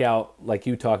knock out, like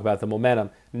you talk about the momentum,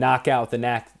 knock out the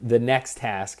next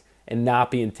task and not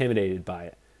be intimidated by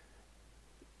it.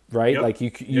 Right? Yep. Like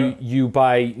you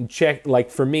like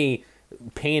for me,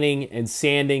 painting and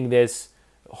sanding this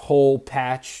whole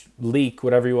patch, leak,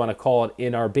 whatever you want to call it,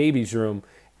 in our baby's room,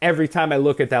 every time I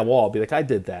look at that wall, I'll be like, I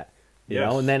did that. You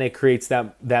know, and then it creates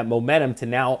that momentum to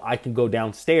now I can go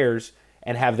downstairs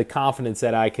and have the confidence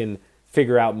that I can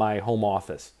figure out my home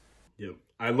office. Yep.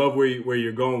 I love where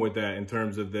you're going with that in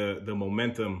terms of the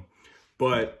momentum.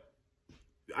 But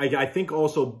I think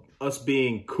also us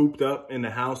being cooped up in the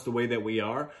house the way that we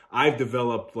are, I've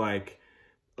developed like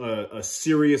a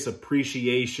serious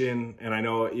appreciation. And I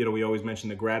know, we always mention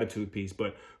the gratitude piece,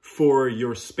 but for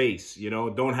your space,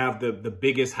 don't have the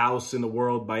biggest house in the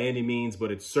world by any means,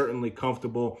 but it's certainly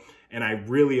comfortable. And I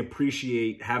really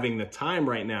appreciate having the time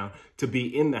right now to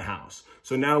be in the house.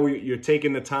 So now you're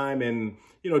taking the time and,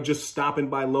 just stopping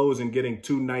by Lowe's and getting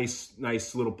 2 nice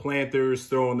little planters,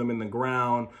 throwing them in the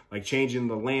ground, like changing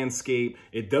the landscape.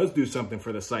 It does do something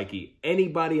for the psyche.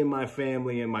 Anybody in my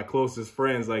family and my closest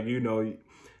friends, like,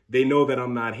 they know that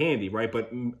I'm not handy, right?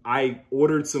 But I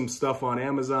ordered some stuff on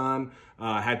Amazon,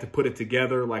 had to put it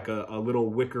together like a little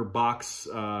wicker box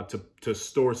to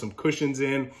store some cushions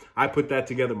in. I put that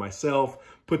together myself,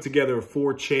 put together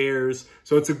 4 chairs.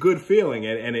 So it's a good feeling.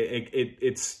 And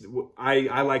it's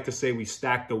I like to say we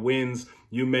stack the wins.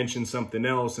 You mentioned something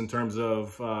else in terms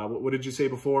of, what did you say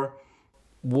before?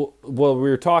 What we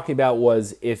were talking about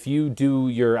was if you do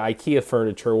your IKEA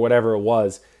furniture or whatever it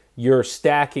was, you're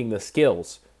stacking the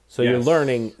skills. So You're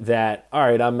learning that, all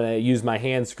right, I'm going to use my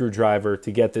hand screwdriver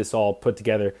to get this all put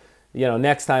together.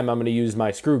 Next time I'm going to use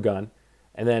my screw gun.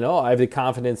 And then, I have the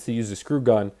confidence to use a screw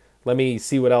gun. Let me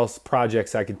see what else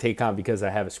projects I can take on because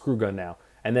I have a screw gun now.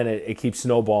 And then it keeps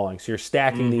snowballing. So you're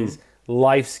stacking these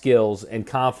life skills and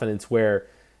confidence where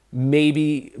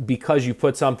maybe because you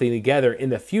put something together in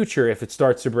the future, if it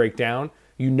starts to break down,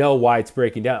 you know why it's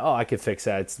breaking down. Oh, I can fix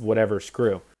that. It's whatever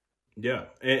screw. Yeah,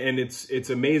 and it's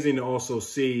amazing to also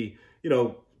see,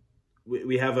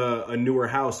 we have a newer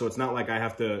house, so it's not like I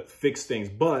have to fix things,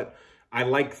 but I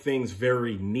like things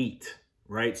very neat,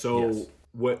 right? So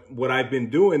what I've been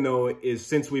doing, though, is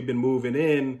since we've been moving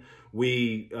in,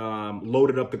 we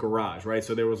loaded up the garage, right?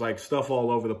 So there was like stuff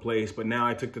all over the place, but now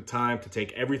I took the time to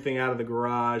take everything out of the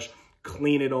garage,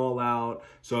 clean it all out.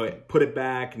 So I put it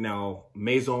back. Now,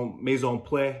 maison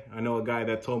play. I know a guy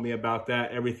that told me about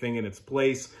that, everything in its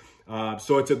place.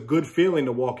 So it's a good feeling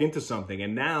to walk into something.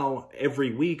 And now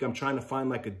every week I'm trying to find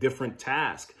like a different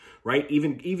task, right?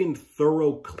 Even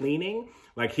thorough cleaning.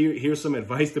 Like here's some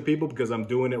advice to people because I'm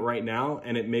doing it right now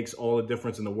and it makes all the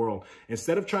difference in the world.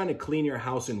 Instead of trying to clean your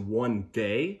house in one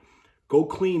day, go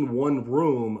clean one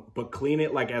room, but clean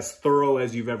it like as thorough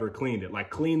as you've ever cleaned it. Like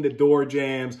clean the door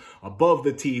jambs, above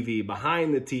the TV,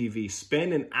 behind the TV,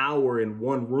 spend an hour in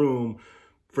one room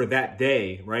for that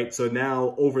day, right? So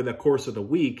now over the course of the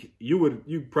week,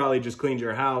 you probably just cleaned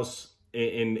your house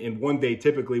in one day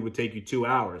typically would take you 2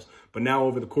 hours. But now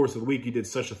over the course of the week, you did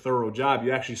such a thorough job.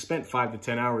 You actually spent 5 to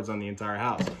 10 hours on the entire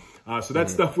house. So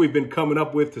that's stuff we've been coming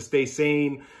up with to stay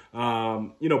sane.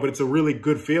 But it's a really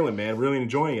good feeling, man. Really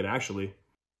enjoying it, actually.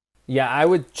 Yeah, I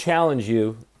would challenge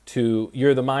you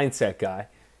you're the mindset guy.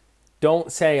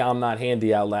 Don't say I'm not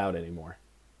handy out loud anymore.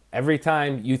 Every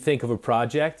time you think of a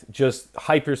project, just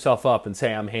hype yourself up and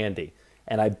say I'm handy.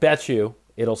 And I bet you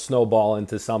it'll snowball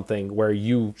into something where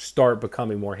you start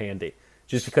becoming more handy.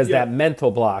 Just because that mental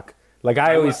block, like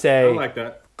I always say, I like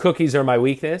that. Cookies are my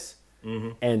weakness.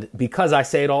 And because I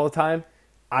say it all the time,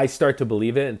 I start to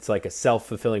believe it. It's like a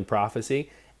self-fulfilling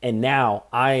prophecy. And now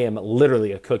I am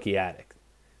literally a cookie addict.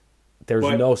 There's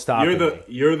no stopping me.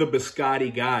 You're the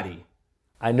biscotti gotti.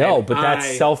 I know, but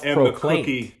that's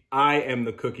self-proclaimed. I am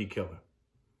the cookie killer.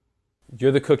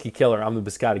 You're the cookie killer. I'm the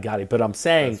biscotti gotti. But I'm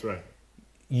saying, that's right.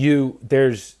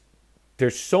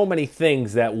 There's so many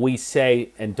things that we say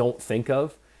and don't think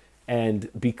of, and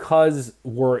because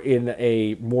we're in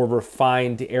a more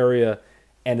refined area,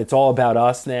 and it's all about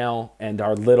us now and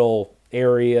our little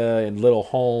area and little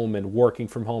home and working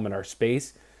from home in our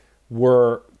space,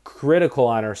 we're critical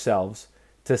on ourselves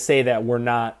to say that we're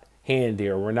not handy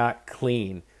or we're not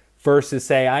clean. Versus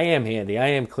say, I am handy, I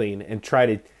am clean, and try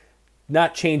to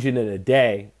not change it in a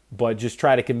day, but just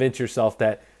try to convince yourself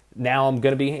that now I'm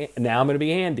going to be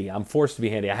handy. I'm forced to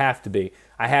be handy. I have to be.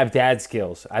 I have dad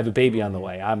skills. I have a baby on the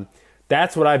way.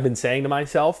 That's what I've been saying to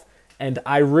myself, and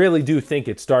I really do think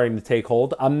it's starting to take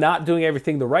hold. I'm not doing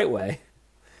everything the right way,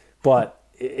 but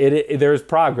there's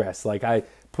progress. Like I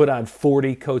put on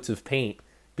 40 coats of paint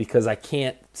because I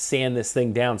can't sand this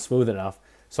thing down smooth enough.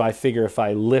 So I figure if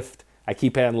I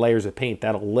keep adding layers of paint,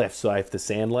 that'll lift, so I have to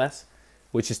sand less,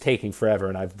 which is taking forever,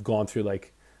 and I've gone through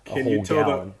like a whole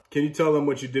gallon. Can you tell them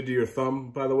what you did to your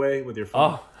thumb, by the way, with your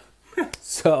thumb?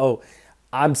 So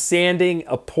I'm sanding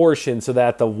a portion so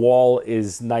that the wall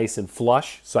is nice and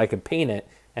flush, so I can paint it,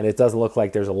 and it doesn't look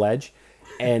like there's a ledge.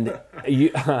 And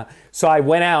so I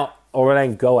went out, or I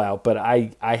didn't go out, but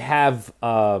I have,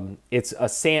 it's a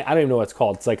sand, I don't even know what it's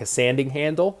called. It's like a sanding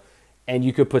handle, and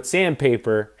you could put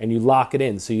sandpaper and you lock it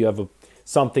in so you have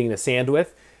something to sand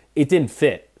with. It didn't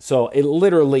fit. So it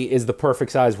literally is the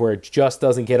perfect size where it just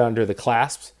doesn't get under the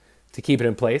clasps to keep it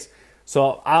in place.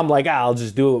 So I'm like, I'll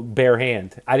just do it bare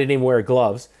hand. I didn't even wear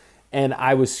gloves. And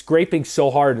I was scraping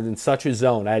so hard and in such a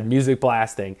zone. I had music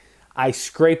blasting. I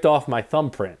scraped off my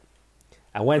thumbprint.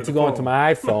 I went to go into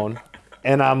my iPhone,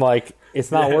 and I'm like,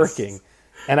 it's not working.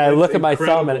 And I look at my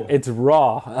thumb, and it's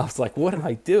raw. I was like, what am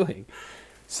I doing?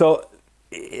 So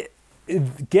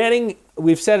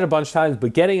we've said it a bunch of times,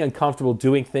 but getting uncomfortable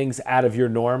doing things out of your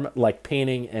norm, like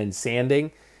painting and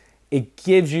sanding, it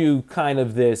gives you kind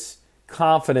of this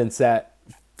confidence that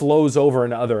flows over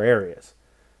into other areas.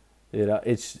 You know,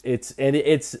 it's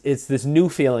this new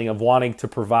feeling of wanting to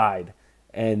provide,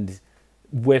 and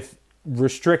with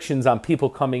restrictions on people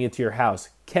coming into your house,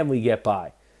 can we get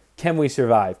by? Can we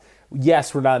survive?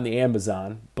 Yes, we're not in the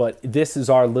Amazon, but this is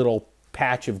our little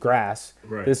patch of grass.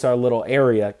 Right. This is our little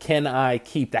area. Can I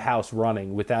keep the house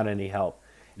running without any help?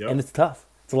 Yep. And it's tough.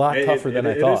 It's a lot tougher than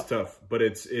I thought. It is tough, but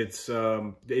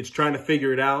it's trying to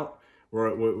figure it out.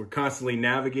 We're constantly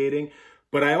navigating.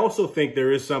 But I also think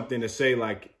there is something to say,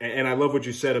 like, and I love what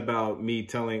you said about me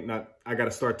I got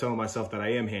to start telling myself that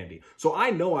I am handy. So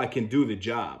I know I can do the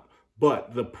job.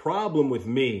 But the problem with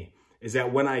me is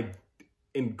that when I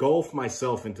engulf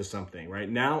myself into something, right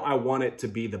now, I want it to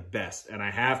be the best, and I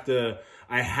have to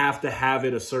have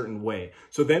it a certain way.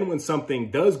 So then when something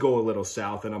does go a little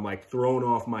south and I'm like thrown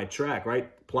off my track, right?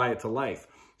 Apply it to life.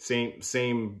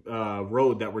 Same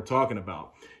road that we're talking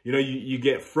about. You know, you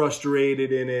get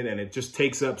frustrated in it, and it just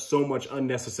takes up so much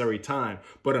unnecessary time.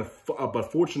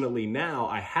 But fortunately now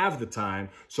I have the time,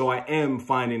 so I am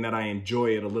finding that I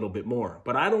enjoy it a little bit more.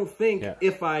 But I don't think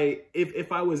if I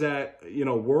was at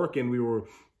work and we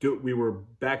were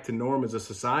back to norm as a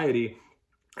society,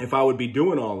 if I would be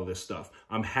doing all of this stuff.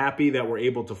 I'm happy that we're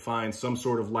able to find some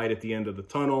sort of light at the end of the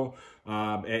tunnel.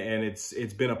 And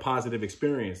it's been a positive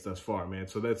experience thus far, man.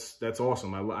 So that's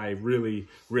awesome. I really,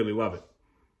 really love it.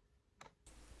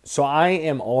 So I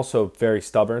am also very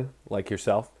stubborn, like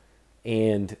yourself.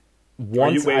 And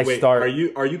once I start, are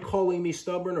you calling me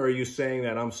stubborn, or are you saying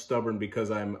that I'm stubborn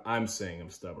because I'm saying I'm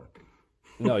stubborn?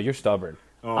 No, you're stubborn.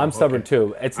 I'm stubborn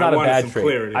too. It's not a bad trait.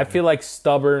 Clarity. I feel like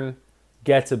stubborn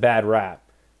gets a bad rap,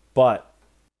 but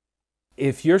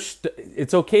if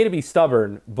it's okay to be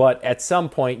stubborn, but at some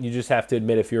point you just have to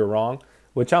admit if you're wrong,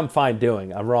 which I'm fine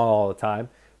doing. I'm wrong all the time,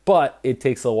 but it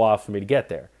takes a while for me to get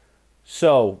there.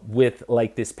 So with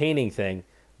like this painting thing,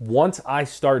 once I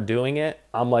start doing it,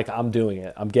 I'm like, I'm doing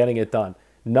it. I'm getting it done.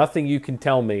 Nothing you can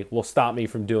tell me will stop me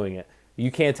from doing it.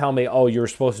 You can't tell me, oh, you're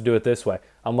supposed to do it this way.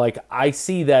 I'm like, I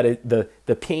see that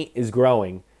the paint is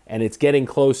growing and it's getting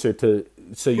closer to,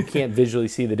 so you can't visually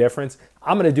see the difference.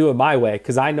 I'm going to do it my way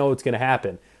because I know it's going to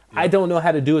happen. Yeah. I don't know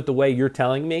how to do it the way you're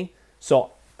telling me.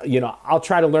 So, I'll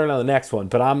try to learn on the next one,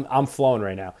 but I'm flowing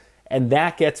right now. And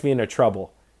that gets me into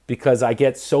trouble because I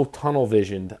get so tunnel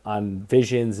visioned on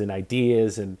visions and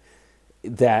ideas, and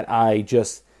that I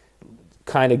just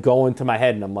kind of go into my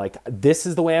head and I'm like, this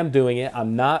is the way I'm doing it.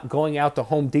 I'm not going out to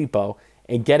Home Depot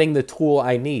and getting the tool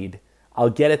I need. I'll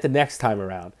get it the next time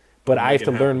around, but I have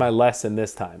to learn my lesson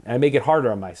this time, and I make it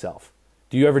harder on myself.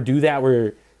 Do you ever do that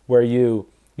where you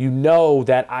know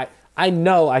that I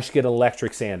know I should get an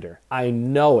electric sander. I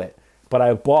know it, but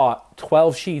I bought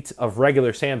 12 sheets of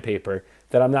regular sandpaper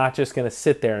that I'm not just going to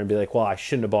sit there and be like, well, I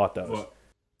shouldn't have bought those. Well,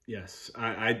 yes,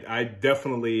 I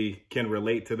definitely can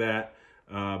relate to that.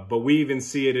 But we even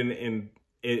see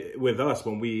it with us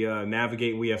when we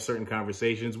navigate. We have certain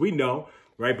conversations. We know,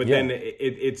 right? But then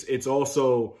it's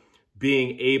also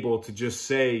being able to just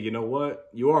say, you know what,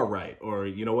 you are right, or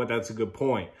you know what, that's a good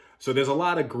point. So there's a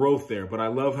lot of growth there. But I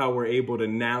love how we're able to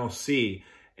now see,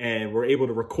 and we're able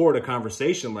to record a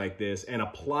conversation like this and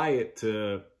apply it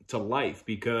to life,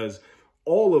 because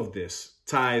all of this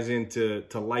ties into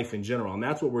life in general. And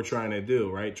that's what we're trying to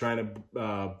do, right? Trying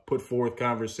to put forth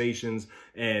conversations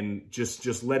and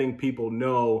just letting people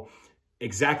know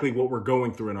exactly what we're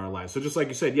going through in our lives. So just like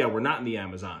you said, we're not in the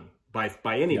Amazon by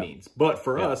any means. But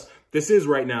for us, this is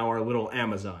right now our little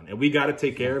Amazon. And we got to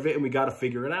take care of it, and we got to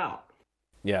figure it out.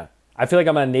 Yeah. I feel like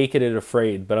I'm not naked and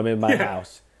afraid, but I'm in my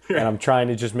house. And I'm trying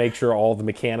to just make sure all the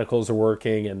mechanicals are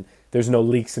working and there's no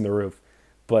leaks in the roof.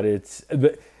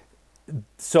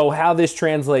 So how this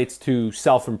translates to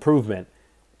self-improvement,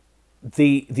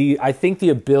 I think the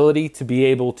ability to be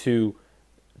able to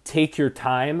take your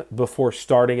time before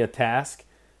starting a task,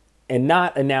 and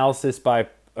not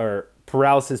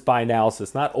paralysis by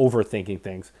analysis, not overthinking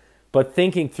things, but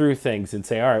thinking through things and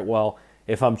say, all right, well,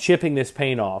 if I'm chipping this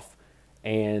paint off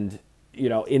and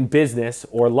in business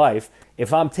or life,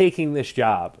 if I'm taking this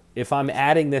job, if I'm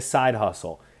adding this side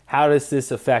hustle, how does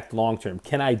this affect long term?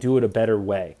 Can I do it a better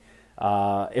way?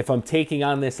 If I'm taking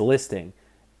on this listing,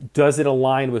 does it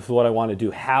align with what I want to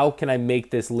do? How can I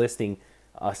make this listing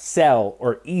sell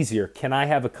or easier? Can I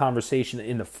have a conversation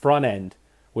in the front end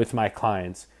with my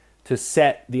clients to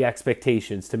set the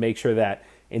expectations, to make sure that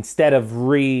instead of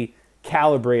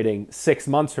recalibrating 6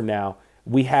 months from now,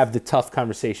 we have the tough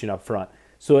conversation up front?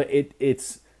 So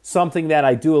it's something that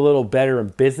I do a little better in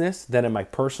business than in my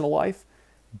personal life,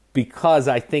 because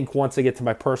I think once I get to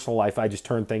my personal life, I just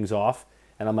turn things off.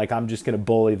 And I'm like, I'm just going to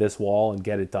bully this wall and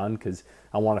get it done because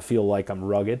I want to feel like I'm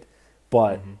rugged.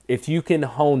 But if you can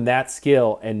hone that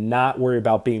skill and not worry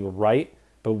about being right,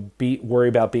 but worry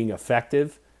about being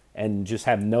effective and just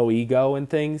have no ego and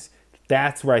things,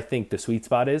 that's where I think the sweet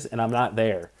spot is. And I'm not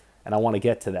there. And I want to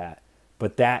get to that.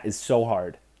 But that is so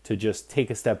hard to just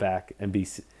take a step back and be,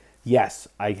 yes,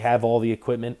 I have all the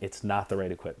equipment. It's not the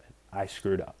right equipment. I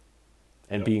screwed up.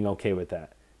 And being okay with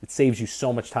that. It saves you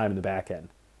so much time in the back end.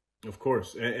 Of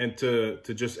course. And to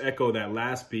just echo that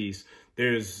last piece,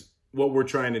 there's what we're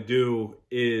trying to do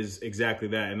is exactly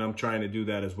that. And I'm trying to do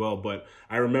that as well. But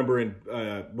I remember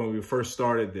when we first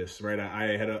started this, right,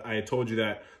 I had told you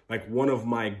that like one of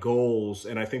my goals,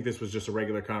 and I think this was just a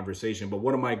regular conversation, but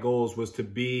one of my goals was to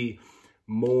be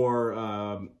more,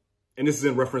 and this is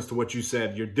in reference to what you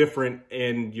said, you're different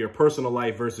in your personal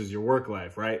life versus your work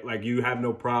life, right? Like you have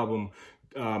no problem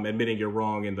admitting you're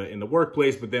wrong in the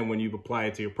workplace, but then when you apply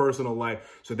it to your personal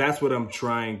life. So that's what I'm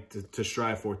trying to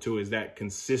strive for too, is that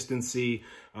consistency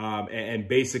and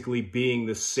basically being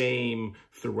the same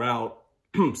throughout,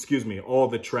 excuse me, all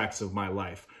the tracks of my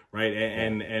life, right?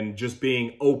 And just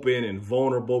being open and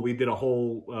vulnerable. We did a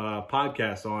whole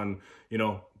podcast on,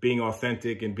 being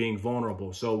authentic and being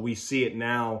vulnerable. So we see it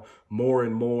now more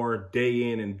and more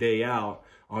day in and day out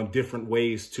on different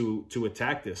ways to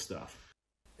attack this stuff.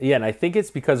 Yeah, and I think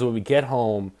it's because when we get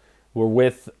home, we're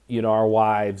with, our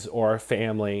wives or our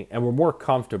family, and we're more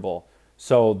comfortable.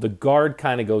 So the guard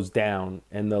kind of goes down,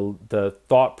 and the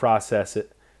thought process,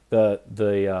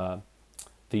 the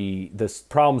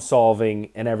problem solving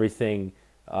and everything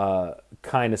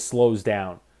kind of slows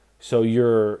down. So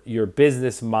your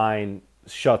business mind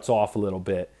shuts off a little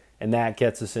bit, and that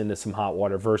gets us into some hot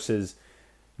water versus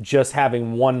just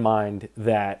having one mind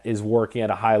that is working at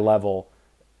a high level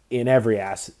in every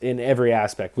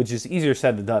aspect, which is easier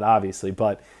said than done, obviously.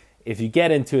 But if you get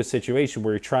into a situation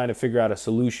where you're trying to figure out a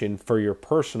solution for your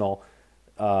personal,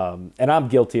 and I'm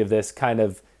guilty of this, kind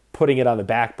of putting it on the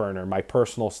back burner, my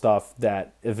personal stuff,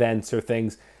 that events or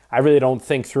things, I really don't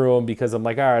think through them because I'm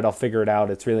like, all right, I'll figure it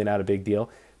out. It's really not a big deal.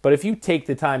 But if you take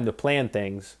the time to plan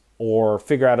things or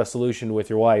figure out a solution with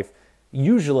your wife,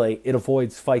 usually it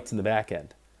avoids fights in the back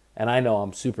end. And I know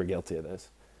I'm super guilty of this.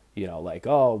 Like,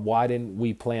 oh, why didn't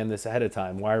we plan this ahead of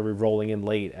time? Why are we rolling in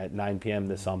late at 9 p.m.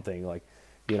 to something? Like,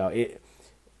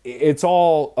 it's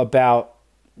all about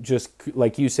just,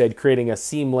 like you said, creating a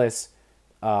seamless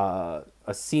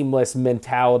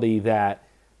mentality that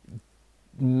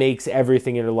makes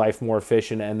everything in your life more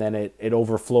efficient, and then it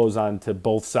overflows onto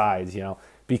both sides.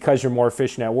 Because you're more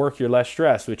efficient at work, you're less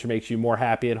stressed, which makes you more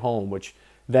happy at home, which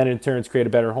then in turn create a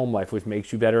better home life, which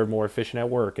makes you better, more efficient at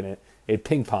work, and it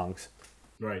ping-pongs.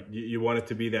 Right. You want it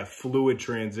to be that fluid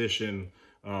transition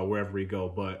wherever we go.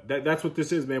 But that's what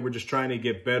this is, man. We're just trying to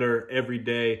get better every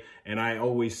day. And I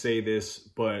always say this,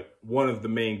 but one of the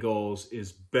main goals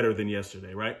is better than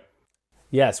yesterday, right?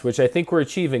 Yes, which I think we're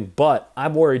achieving. But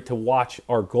I'm worried to watch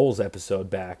our goals episode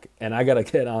back. And I got to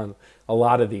get on a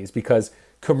lot of these because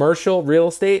commercial real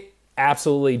estate,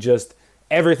 absolutely just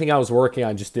everything I was working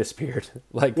on just disappeared.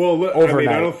 Overnight.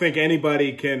 I don't think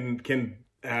anybody can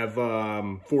have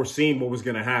foreseen what was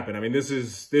going to happen. I mean, this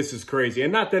is crazy,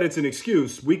 and not that it's an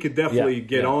excuse. We could definitely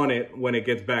get on it when it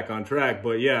gets back on track.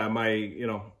 But yeah,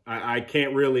 I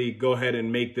can't really go ahead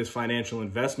and make this financial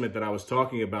investment that I was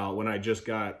talking about when I just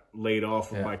got laid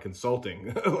off of my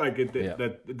consulting.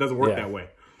 It doesn't work that way.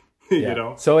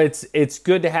 So it's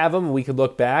good to have them. We could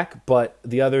look back, but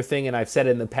the other thing, and I've said it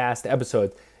in the past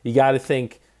episodes, you got to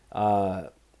think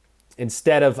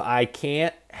instead of I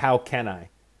can't, how can I?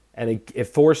 And it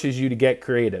forces you to get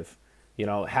creative.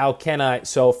 How can I?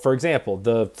 So, for example,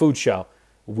 the food show,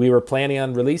 we were planning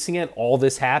on releasing it. All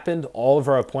this happened. All of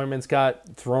our appointments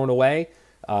got thrown away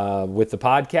with the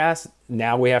podcast.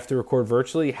 Now we have to record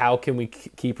virtually. How can we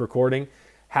keep recording?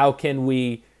 How can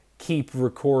we keep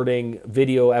recording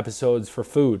video episodes for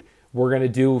food? We're going to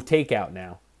do takeout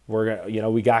now.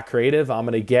 We got creative. I'm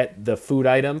going to get the food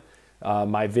item.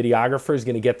 My videographer is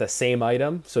going to get the same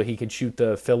item so he can shoot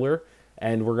the filler.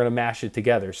 and we're going to mash it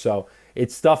together. So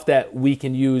it's stuff that we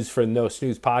can use for No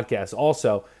Snooze podcast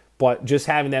also, but just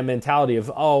having that mentality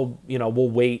of, oh, you know, we'll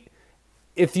wait.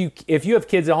 If you have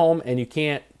kids at home and you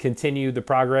can't continue the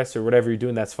progress or whatever you're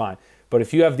doing, that's fine. But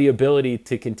if you have the ability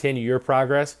to continue your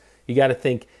progress, you got to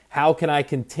think, how can I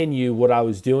continue what I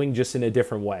was doing just in a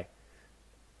different way?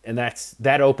 And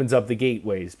that opens up the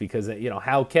gateways, because, you know,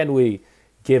 how can we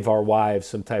give our wives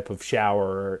some type of shower,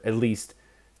 or at least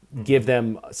give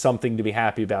them something to be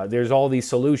happy about? There's all these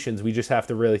solutions. We just have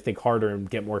to really think harder and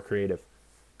get more creative.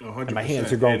 100%. And my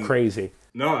hands are going crazy.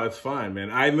 No, that's fine, man.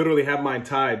 I literally have mine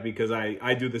tied because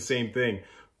I do the same thing.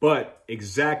 But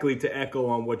exactly to echo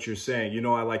on what you're saying, you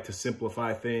know, I like to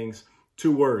simplify things.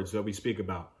 2 words that we speak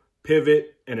about: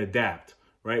 pivot and adapt,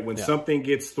 right? When something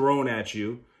gets thrown at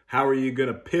you, how are you going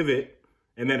to pivot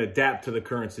and then adapt to the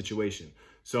current situation?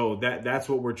 So that's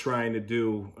what we're trying to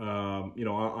do, you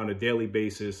know, on a daily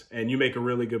basis. And you make a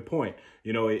really good point.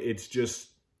 You know, it's just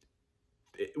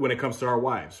when it comes to our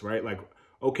wives, right? Like,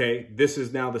 okay, this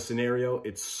is now the scenario.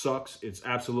 It sucks. It's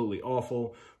absolutely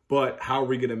awful. But how are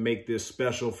we going to make this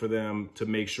special for them to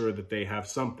make sure that they have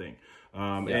something?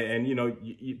 And, you know,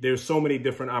 there's so many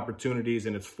different opportunities,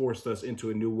 and it's forced us into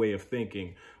a new way of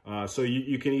thinking. So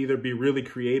you can either be really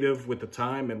creative with the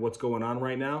time and what's going on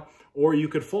right now, or you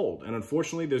could fold. And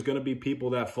unfortunately, there's going to be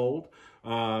people that fold.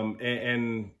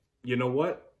 And you know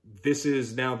what? This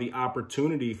is now the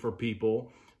opportunity for people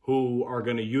who are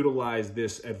going to utilize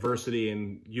this adversity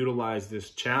and utilize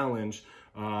this challenge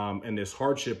and this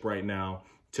hardship right now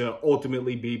to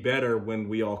ultimately be better when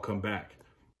we all come back.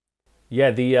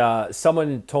 Yeah,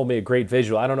 someone told me a great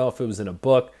visual. I don't know if it was in a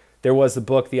book. There was the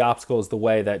book, The Obstacle is the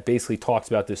Way, that basically talks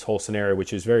about this whole scenario,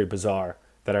 which is very bizarre,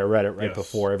 that I read it right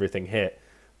before everything hit.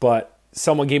 But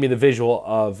someone gave me the visual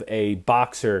of a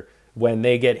boxer when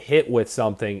they get hit with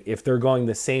something. If they're going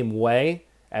the same way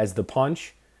as the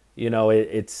punch, you know,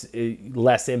 it's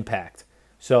less impact.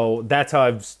 So that's how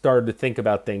I've started to think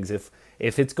about things. If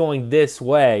it's going this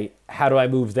way, how do I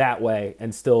move that way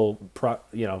and still,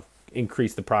 you know,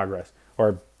 increase the progress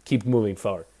or keep moving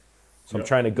forward? So I'm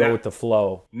trying to go with the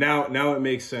flow. Now it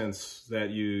makes sense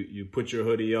that you put your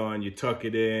hoodie on, you tuck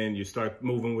it in, you start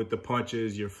moving with the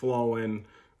punches, you're flowing.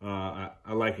 I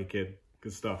like it, kid.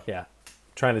 Good stuff. Yeah,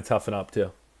 trying to toughen up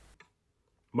too.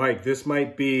 Mike, this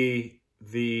might be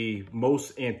the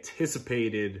most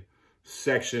anticipated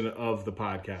section of the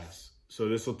podcast. So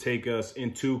this will take us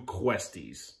into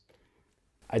questies.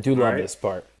 I do love this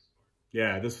part.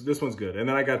 Yeah, this one's good. And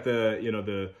then I got the, you know,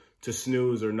 the to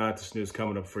snooze or not to snooze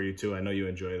coming up for you too. I know you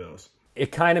enjoy those.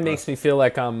 It kind of makes me feel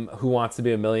like I'm Who Wants to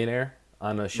Be a Millionaire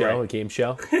on a show, a game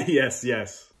show.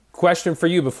 Yes. Question for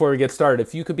you before we get started.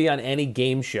 If you could be on any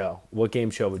game show, what game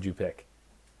show would you pick?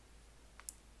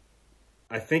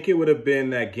 I think it would have been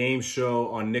that game show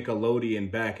on Nickelodeon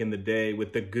back in the day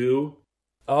with the goo.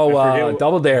 Oh,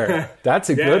 Double Dare. That's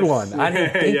a good one. I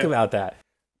didn't think about that.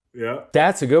 Yeah.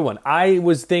 That's a good one. I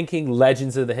was thinking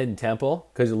Legends of the Hidden Temple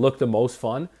because it looked the most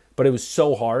fun, but it was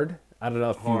so hard. I don't know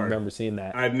if you remember seeing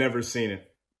that. I've never seen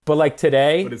it. But like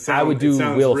today, I would do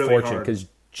Wheel of Fortune because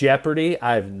Jeopardy,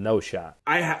 I have no shot.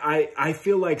 I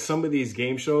feel like some of these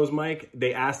game shows, Mike,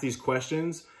 they ask these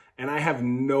questions, and I have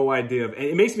no idea.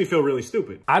 It makes me feel really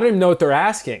stupid. I don't even know what they're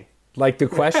asking. Like the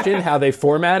question, how they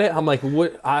format it, I'm like,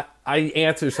 what? I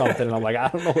answer something, and I'm like, I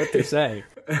don't know what they're saying.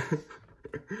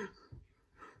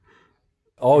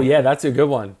 Oh, yeah, that's a good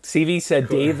one. CV said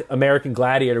Dave, American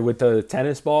Gladiator with the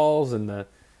tennis balls, and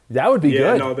that would be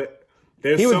good. No,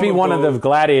 he would be one of the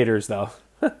gladiators, though.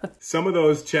 Some of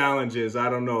those challenges, I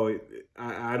don't know.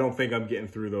 I don't think I'm getting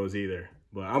through those either.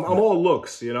 But I'm all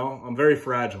looks, you know. I'm very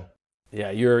fragile.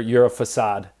 Yeah, you're a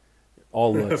facade.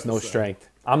 All looks, no strength.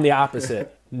 I'm the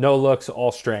opposite. No looks,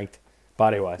 all strength,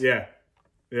 body-wise. Yeah.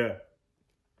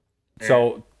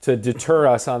 So to deter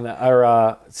us on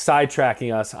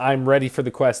sidetracking us, I'm ready for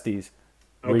the questies.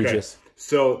 Okay. Regis.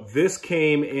 So this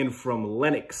came in from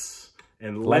Lennox.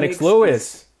 And Lennox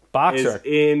Lewis, boxer. Is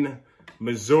in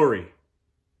Missouri.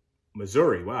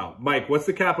 Missouri, wow. Mike, what's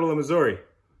the capital of Missouri?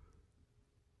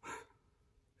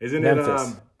 Isn't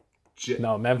Memphis. it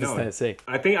Memphis, Tennessee.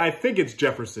 I think it's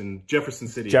Jefferson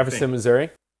City. Jefferson, Missouri.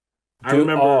 I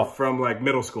remember from like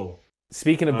middle school.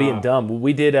 Speaking of being dumb,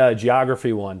 we did a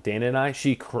geography one, Dana and I.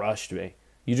 She crushed me.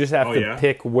 You just have to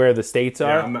pick where the states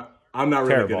are. Yeah, I'm not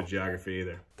really good at geography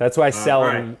either. That's why I sell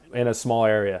them in a small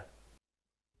area.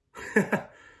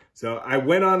 So I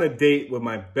went on a date with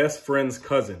my best friend's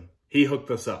cousin. He hooked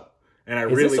us up.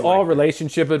 And Is this all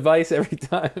relationship advice every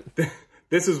time?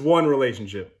 This is one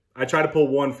relationship. I try to pull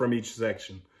one from each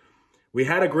section. We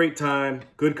had a great time,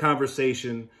 good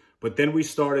conversation, but then we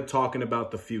started talking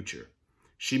about the future.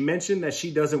 She mentioned that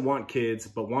she doesn't want kids,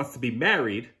 but wants to be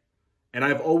married. And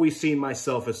I've always seen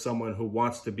myself as someone who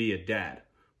wants to be a dad.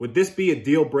 Would this be a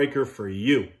deal breaker for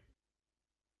you?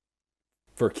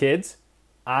 For kids,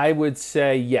 I would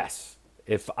say yes.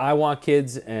 If I want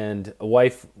kids and a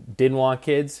wife didn't want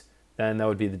kids, then that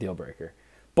would be the deal breaker.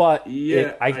 But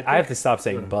yeah, I have to stop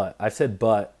saying but. I've said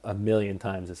but a million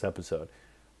times this episode.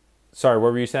 Sorry,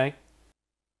 what were you saying?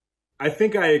 I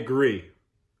think I agree.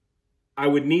 I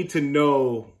would need to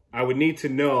know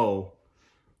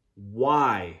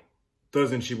why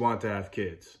doesn't she want to have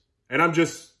kids? And I'm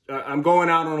going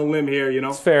out on a limb here, you know.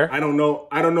 It's fair. I don't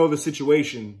know the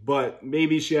situation, but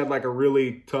maybe she had like a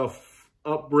really tough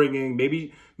upbringing.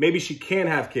 Maybe she can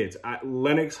have kids.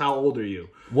 Lennox, how old are you?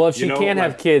 Well, if she can't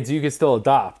have kids, you can still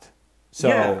adopt. So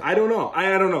yeah, I don't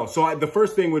know. So the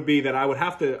first thing would be that I would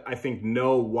have to, I think,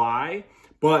 know why.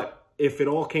 But if it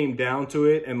all came down to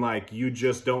it and like you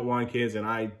just don't want kids and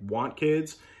I want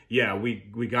kids, yeah, we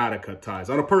gotta cut ties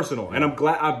on a personal. And I'm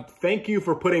glad. Thank you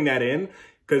for putting that in,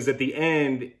 because at the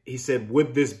end he said,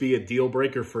 "Would this be a deal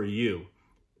breaker for you?"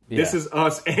 Yeah. This is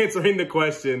us answering the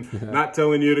question, not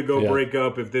telling you to go break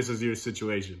up if this is your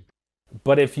situation.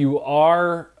 But if you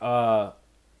are,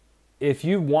 if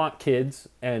you want kids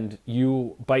and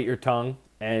you bite your tongue,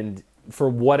 and for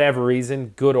whatever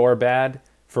reason, good or bad,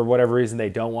 for whatever reason they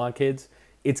don't want kids,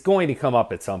 it's going to come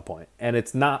up at some point. And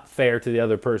it's not fair to the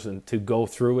other person to go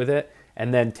through with it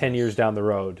and then 10 years down the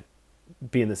road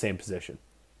be in the same position.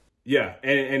 Yeah,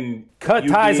 and cut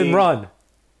ties and run.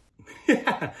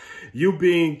 Yeah, you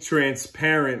being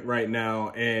transparent right now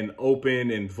and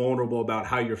open and vulnerable about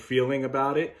how you're feeling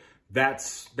about it,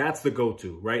 that's the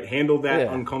go-to, right? Handle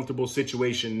that uncomfortable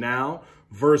situation now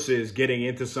versus getting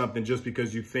into something just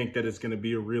because you think that it's going to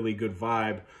be a really good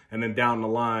vibe, and then down the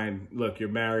line, look, you're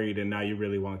married and now you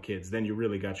really want kids. Then you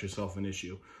really got yourself an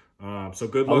issue. So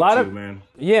good luck to you, man.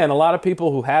 Yeah, and a lot of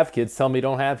people who have kids tell me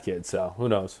don't have kids, so who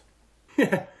knows?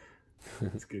 Yeah,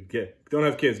 that's good. Don't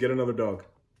have kids. Get another dog.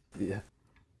 Yeah.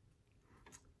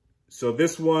 So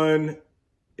this one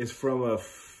is from a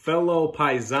fellow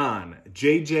paisan,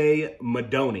 JJ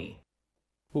Madoni.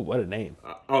 Ooh, what a name.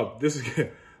 This is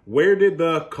good. Where did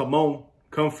the come on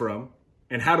come from,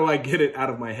 and how do I get it out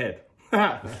of my head?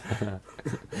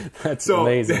 That's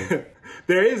amazing.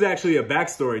 There is actually a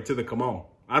backstory to the come on.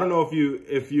 I don't know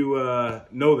if you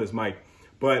know this, Mike,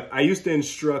 but I used to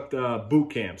instruct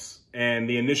boot camps, and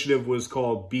the initiative was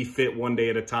called Be Fit One Day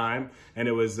at a Time, and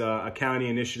it was a county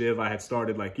initiative I had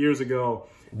started like years ago.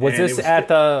 Was this at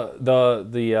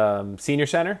the senior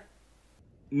center?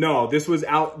 No, this was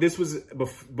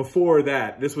before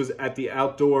that. This was at the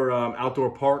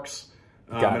outdoor parks.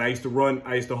 And I used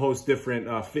to host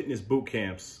different fitness boot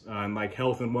camps and like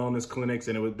health and wellness clinics.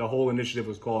 And the whole initiative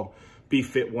was called Be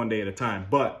Fit One Day at a Time.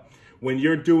 But when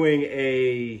you're doing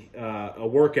a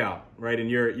workout, right, and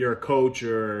you're a coach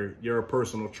or you're a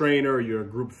personal trainer, or you're a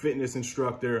group fitness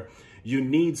instructor, you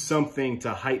need something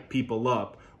to hype people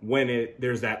up when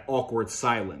there's that awkward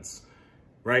silence.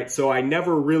 Right. So I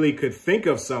never really could think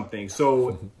of something.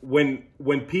 So when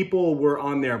people were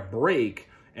on their break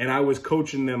and I was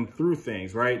coaching them through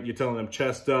things, right, you're telling them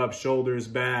chest up, shoulders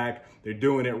back, they're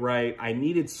doing it right. I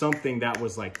needed something that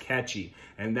was like catchy.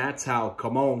 And that's how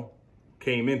come on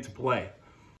came into play.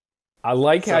 I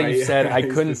like how you said I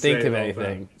couldn't think of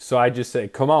anything. So I just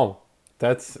said, come on.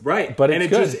 That's right. But it's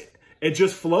good. It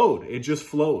just flowed. It just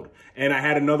flowed. And I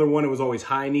had another one. It was always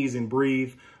high knees and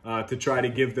breathe to try to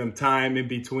give them time in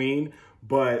between.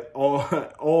 But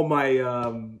all my,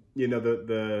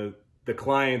 the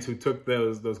clients who took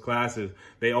those classes,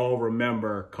 they all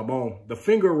remember, come on. The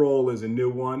finger roll is a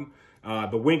new one.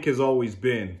 The wink has always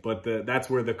been, but that's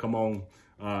where the come on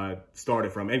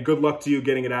started from. And good luck to you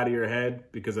getting it out of your head,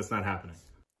 because that's not happening.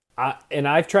 And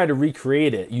I've tried to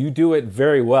recreate it. You do it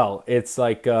very well. It's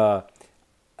like...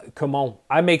 come on.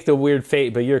 I make the weird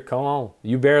face, but you're come on.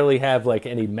 You barely have like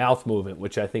any mouth movement,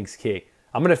 which I think is key.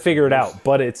 I'm gonna figure it out,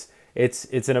 but it's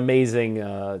an amazing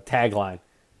tagline.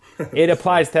 It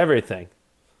applies to everything.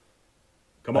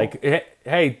 Come on. Like,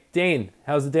 hey Dane,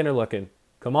 how's the dinner looking?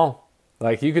 Come on.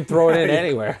 Like you could throw it in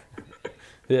anywhere.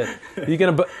 Yeah.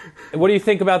 What do you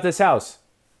think about this house?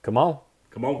 Come on.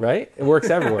 Come on. Right? It works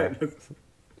everywhere.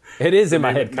 It is in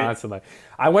my head constantly.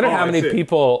 I wonder how many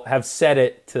people have said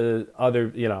it to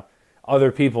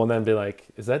other people and then be like,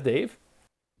 is that Dave?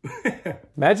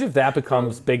 Imagine if that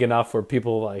becomes big enough where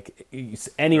people like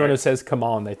anyone who says come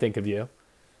on, they think of you.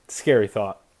 Scary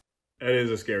thought. That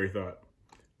is a scary thought.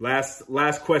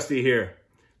 Last question here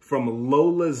from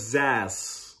Lola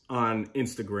Zass on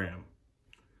Instagram.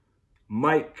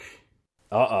 Mike.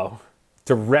 Uh-oh.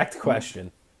 Direct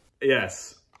question.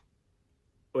 Yes.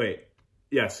 Wait.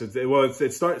 Yes.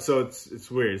 It starts. So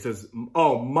it's weird. It says,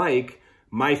 "Oh, Mike,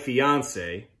 my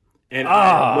fiance, and I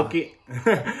are looking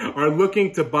are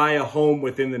looking to buy a home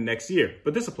within the next year."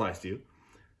 But this applies to you.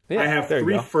 Yeah, I have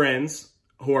 3 friends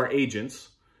who are agents.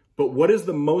 But what is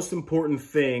the most important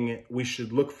thing we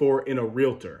should look for in a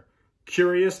realtor?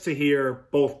 Curious to hear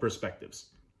both perspectives.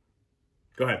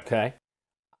 Go ahead. Okay.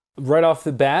 Right off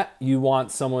the bat, you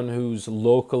want someone who's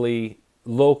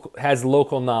has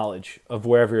local knowledge of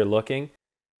wherever you're looking.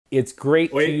 It's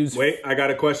great to use... Wait, I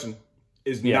got a question.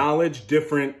 Is knowledge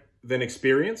different than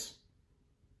experience?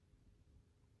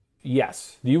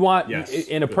 Yes.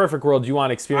 In a perfect world, you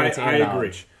want experience and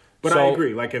knowledge. Agree. But I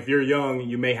agree. Like if you're young,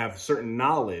 you may have certain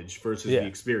knowledge versus the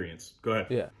experience. Go ahead.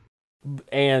 Yeah.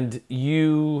 And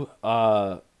you...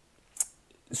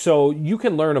 So you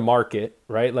can learn a market,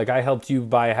 right? Like I helped you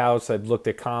buy a house. I've looked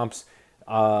at comps.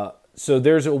 So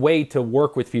there's a way to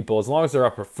work with people as long as they're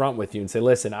up front with you and say,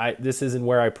 listen, this isn't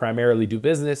where I primarily do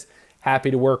business.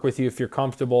 Happy to work with you if you're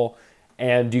comfortable.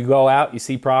 And you go out, you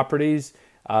see properties,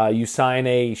 you sign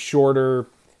a shorter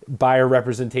buyer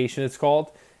representation, it's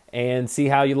called, and see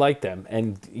how you like them.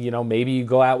 And, maybe you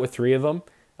go out with 3 of them.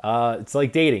 It's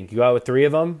like dating. You go out with 3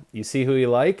 of them, you see who you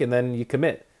like, and then you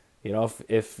commit,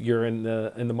 if you're in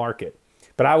the market.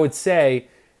 But I would say,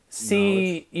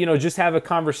 just have a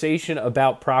conversation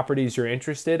about properties you're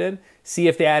interested in. See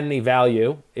if they add any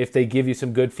value, if they give you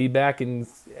some good feedback, and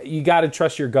you got to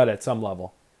trust your gut at some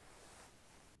level.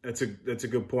 That's a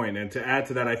good point. And to add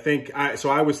to that, I think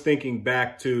I was thinking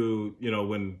back to,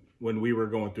 when we were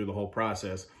going through the whole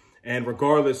process, and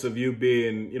regardless of you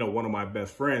being, one of my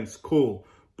best friends, cool.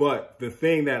 But the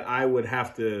thing that I would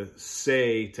have to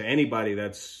say to anybody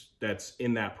that's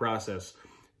in that process,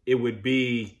 it would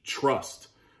be trust.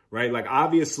 Right? Like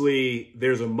obviously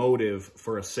there's a motive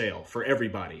for a sale for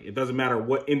everybody. It doesn't matter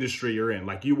what industry you're in.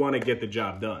 Like you want to get the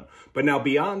job done. But now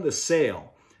beyond the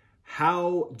sale,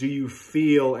 how do you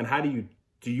feel and how do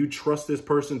you trust this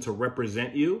person to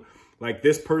represent you? Like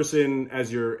this person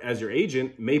as your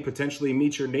agent may potentially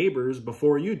meet your neighbors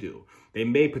before you do. They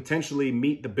may potentially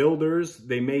meet the builders.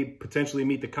 They may potentially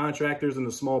meet the contractors and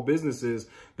the small businesses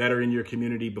that are in your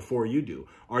community before you do.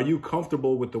 Are you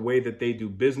comfortable with the way that they do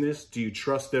business? Do you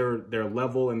trust their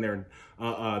level and their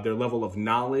level of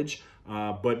knowledge?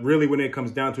 But really, when it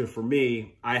comes down to it, for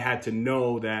me, I had to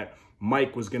know that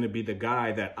Mike was going to be the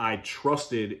guy that I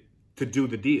trusted to do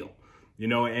the deal.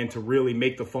 And to really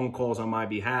make the phone calls on my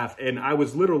behalf. And I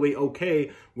was literally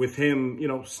okay with him,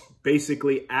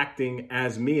 basically acting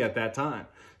as me at that time.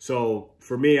 So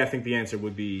for me, I think the answer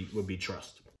would be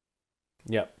trust.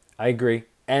 Yep, I agree.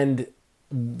 And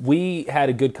we had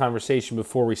a good conversation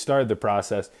before we started the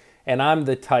process. And I'm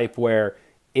the type where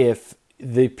if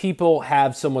the people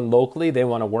have someone locally they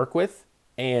want to work with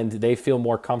and they feel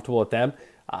more comfortable with them,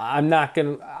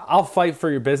 I'll fight for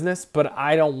your business, but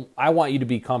I want you to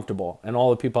be comfortable and all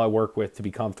the people I work with to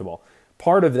be comfortable.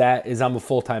 Part of that is I'm a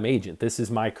full-time agent. This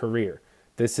is my career.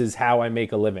 This is how I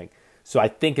make a living. So I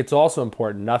think it's also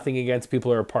important, nothing against people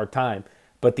who are part-time,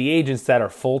 but the agents that are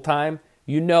full-time,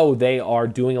 they are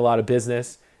doing a lot of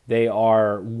business. They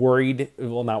are worried,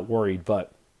 well, not worried,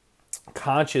 but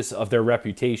conscious of their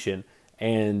reputation.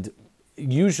 And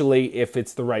usually if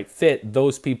it's the right fit,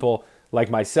 those people like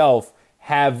myself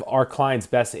have our client's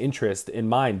best interest in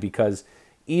mind, because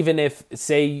even if,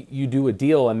 say, you do a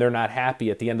deal and they're not happy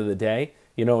at the end of the day,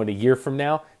 in a year from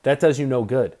now, that does you no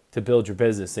good to build your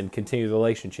business and continue the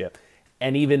relationship.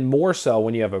 And even more so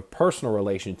when you have a personal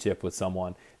relationship with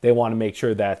someone, they want to make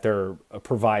sure that they're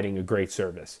providing a great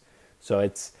service. So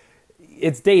it's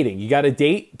dating. You got to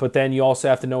date, but then you also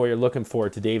have to know what you're looking for,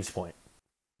 to Dave's point.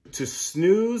 To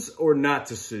snooze or not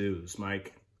to snooze,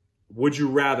 Mike? Would you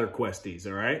rather questies,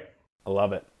 all right? I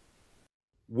love it.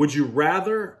 Would you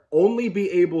rather only be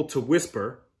able to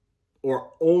whisper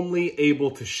or only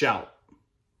able to shout?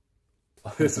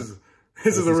 This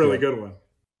is a really good one.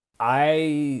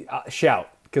 I shout,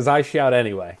 because I shout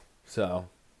anyway. So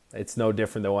it's no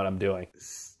different than what I'm doing.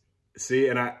 See,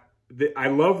 and I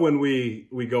love when we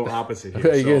go opposite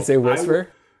here. Are you going to say whisper?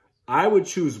 I would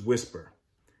choose whisper.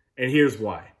 And here's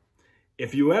why.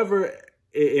 If you ever...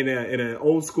 In an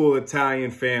old school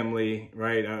Italian family,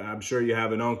 right? I'm sure you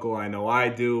have an uncle. I know I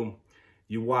do.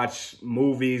 You watch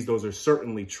movies. Those are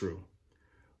certainly true.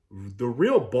 The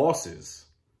real bosses,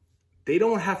 they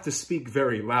don't have to speak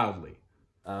very loudly.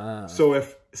 So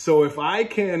if I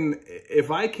can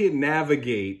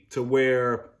navigate to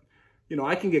where,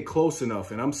 I can get close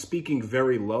enough and I'm speaking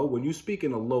very low. When you speak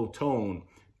in a low tone,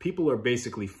 people are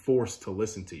basically forced to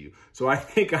listen to you. So I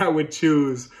think I would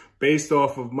choose, based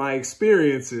off of my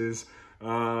experiences,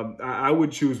 I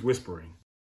would choose whispering.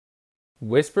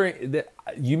 Whispering,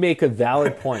 you make a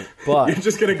valid point, but You're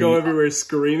just gonna go everywhere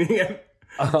screaming.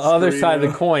 Other side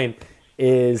of the coin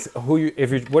is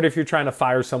what if you're trying to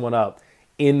fire someone up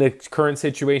in the current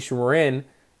situation we're in?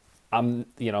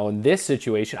 In this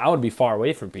situation, I would be far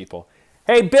away from people.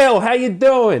 Hey, Bill, how you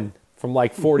doing? From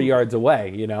like 40 yards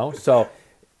away, So,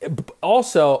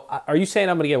 also, are you saying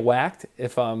I'm going to get whacked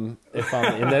if I'm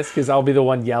in this because I'll be the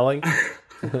one yelling?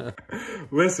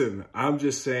 Listen, I'm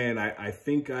just saying. I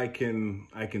think I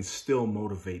can still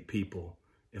motivate people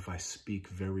if I speak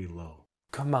very low.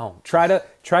 Come on, try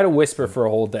to whisper for a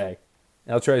whole day.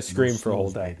 I'll try to scream for a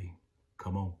whole day. Baby.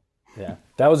 Come on. Yeah,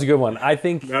 that was a good one. I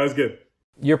think that was good.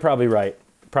 You're probably right.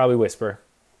 Probably whisper.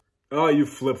 Oh, you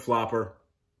flip flopper.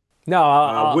 No,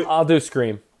 I'll do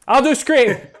scream. I'll do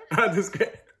scream. I'll do scream.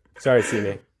 Sorry,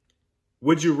 CV.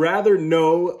 Would you rather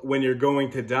know when you're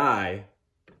going to die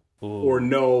or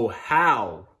know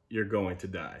how you're going to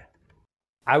die?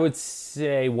 I would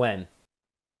say when.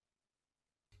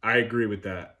 I agree with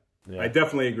that. Yeah. I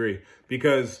definitely agree.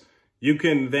 Because you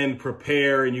can then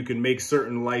prepare and you can make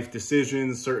certain life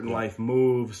decisions, certain life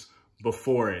moves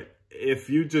before it. If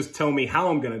you just tell me how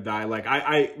I'm going to die, like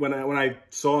when I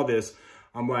saw this,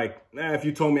 I'm like, if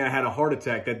you told me I had a heart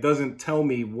attack, that doesn't tell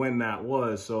me when that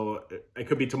was. So it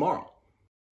could be tomorrow.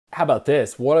 How about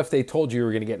this? What if they told you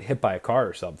were going to get hit by a car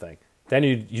or something? Then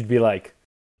you'd be like,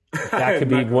 that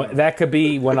could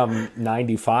be when I'm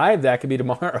 95. That could be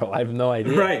tomorrow. I have no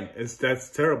idea. Right. That's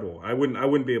terrible. I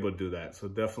wouldn't be able to do that. So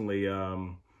definitely,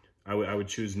 I would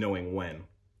choose knowing when.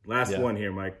 Last one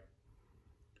here, Mike.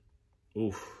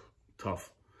 Oof,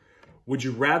 tough. Would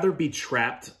you rather be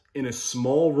trapped in a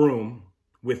small room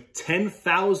with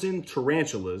 10,000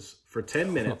 tarantulas for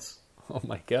 10 minutes? Oh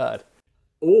my God.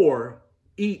 Or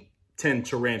eat 10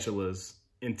 tarantulas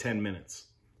in 10 minutes?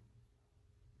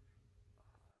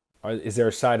 Is there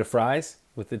a side of fries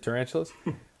with the tarantulas?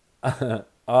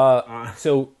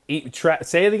 So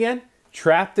say it again.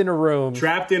 Trapped in a room.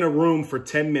 Trapped in a room for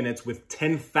 10 minutes with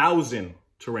 10,000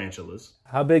 tarantulas.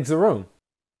 How big's the room?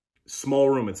 Small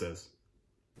room, it says.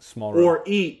 Small room. Or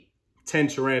eat 10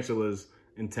 tarantulas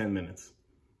in 10 minutes.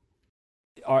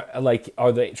 Are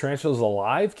the tarantulas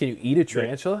alive? Can you eat a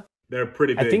tarantula? They're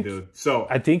pretty big, dude. So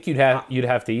I think you'd have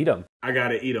to eat them. I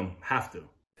gotta eat them. Have to.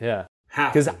 Yeah.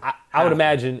 Because I would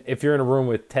imagine if you're in a room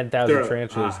with 10,000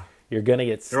 tarantulas, you're gonna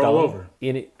get stung. They're all over.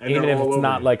 Even if it's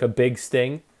not like a big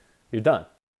sting, you're done.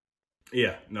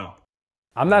 Yeah. No.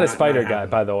 I'm not a spider guy,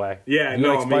 by the way. Yeah.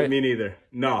 No. Me neither.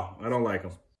 No, I don't like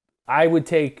them.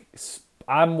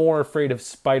 I'm more afraid of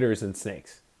spiders than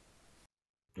snakes.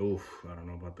 Oof, I don't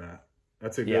know about that.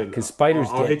 That's a good. Yeah, because spiders.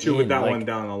 I'll hit you with that one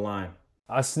down the line.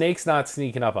 A snake's not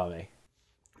sneaking up on me.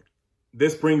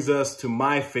 This brings us to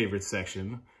my favorite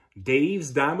section,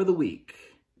 Dave's Dime of the Week.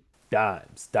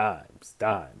 Dimes.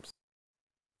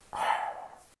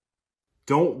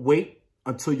 Don't wait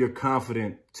until you're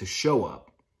confident to show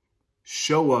up.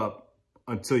 Show up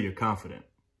until you're confident.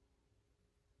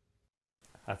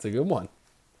 That's a good one.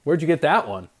 Where'd you get that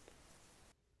one?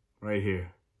 Right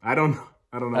here. I don't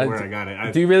know where I got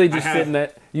it. Do you really just sit in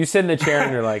that? You sit in the chair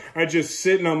and you're like, I just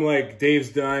sit and I'm like, Dave's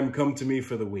Dime, come to me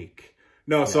for the week.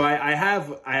 No, yeah. So I have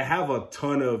a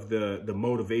ton of the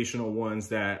motivational ones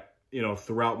that,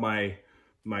 throughout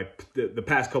the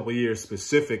past couple of years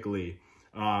specifically,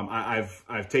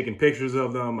 I've taken pictures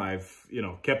of them. I've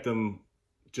kept them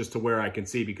just to where I can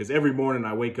see, because every morning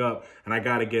I wake up and I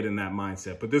got to get in that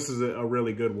mindset. But this is a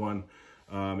really good one,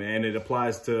 and it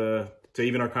applies to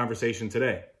even our conversation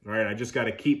today. Right, I just got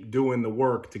to keep doing the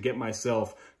work to get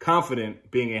myself confident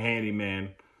being a handyman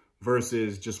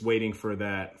versus just waiting for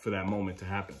that moment to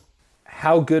happen.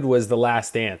 How good was The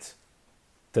Last Dance?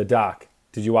 The doc.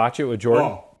 Did you watch it with Jordan?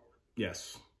 Oh,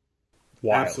 yes.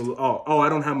 Wild. Absolutely. Oh, I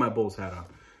don't have my Bulls hat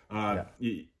on.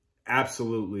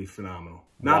 Absolutely phenomenal.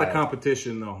 Not a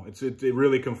competition though. It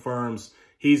really confirms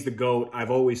he's the GOAT. I've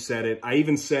always said it. I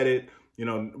even said it.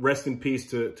 Rest in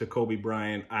peace to Kobe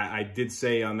Bryant. I did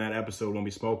say on that episode when we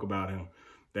spoke about him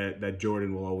that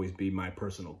Jordan will always be my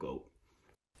personal GOAT.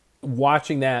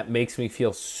 Watching that makes me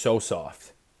feel so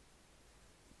soft,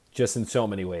 just in so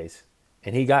many ways.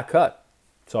 And he got cut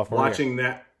sophomore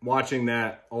year. Watching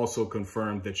that also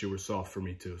confirmed that you were soft for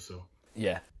me too. So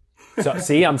yeah. So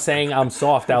see, I'm saying I'm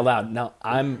soft out loud. Now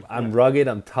I'm rugged.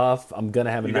 I'm tough. I'm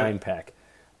gonna have a 9-pack.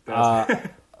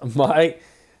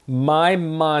 My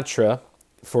mantra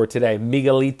for today,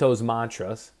 Miguelito's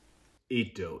mantras,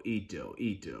 Ito,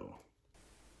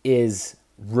 is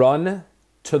run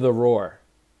to the roar.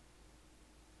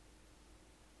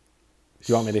 Do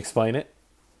you want me to explain it?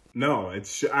 No,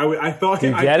 I thought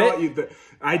you get it.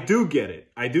 I do get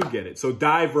it. So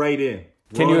dive right in.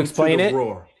 Can you explain it?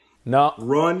 Roar. No.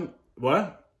 Run.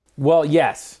 What? Well,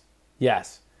 yes.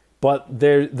 But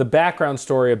the background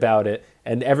story about it,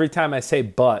 and every time I say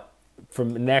but,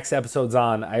 from the next episodes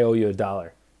on, I owe you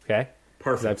 $1. Okay?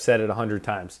 Perfect. I've said it 100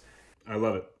 times. I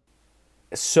love it.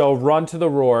 So Run to the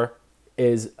Roar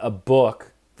is a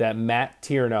book that Matt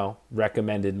Tierno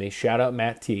recommended me. Shout out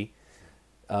Matt T.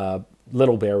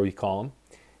 Little Bear, we call him.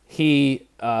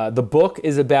 The book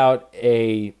is about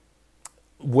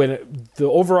when the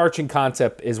overarching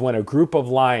concept is when a group of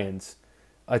lions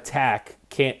attack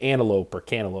antelope, not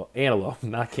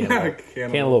cantaloupe.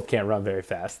 Cantaloupe can't run very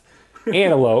fast.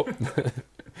 Antelope.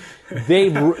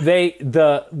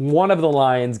 One of the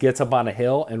lions gets up on a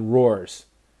hill and roars,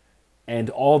 and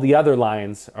all the other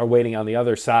lions are waiting on the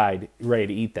other side, ready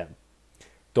to eat them.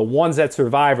 The ones that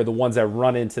survive are the ones that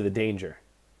run into the danger.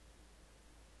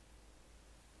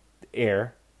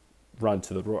 Run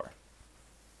to the roar.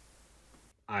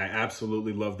 I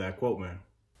absolutely love that quote, man.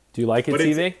 Do you like it,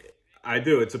 CV? I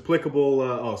do. It's applicable,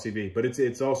 CV, but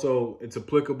it's also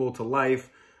applicable to life,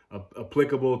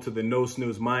 applicable to the no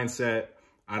snooze mindset.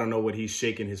 I don't know what he's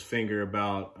shaking his finger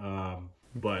about,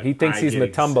 but he thinks he's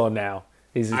Matumbo now.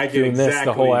 He's doing this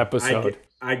the whole episode.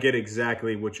 I get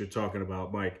exactly what you're talking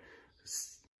about, Mike.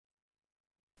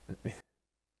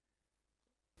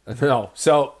 No,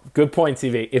 so good point,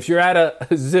 CV. If you're at a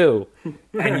zoo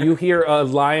and you hear a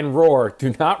lion roar,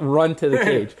 do not run to the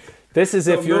cage. This is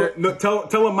if you're tell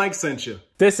him Mike sent you.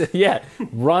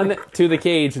 Run to the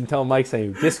cage and tell Mike sent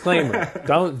you. Disclaimer: I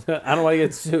don't want to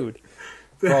get sued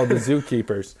for all the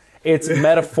zookeepers. It's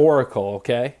metaphorical,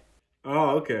 okay?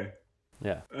 Oh, okay.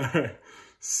 Yeah.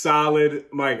 Solid,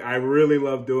 Mike. I really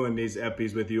love doing these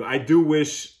epis with you. I do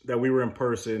wish that we were in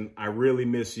person. I really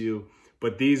miss you.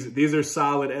 But these are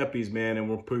solid epis, man, and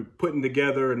we're putting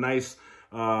together a nice,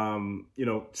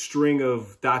 string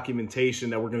of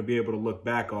documentation that we're going to be able to look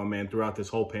back on, man, throughout this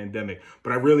whole pandemic.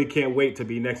 But I really can't wait to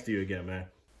be next to you again, man.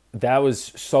 That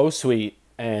was so sweet,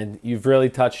 and you've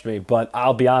really touched me. But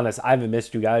I'll be honest, I haven't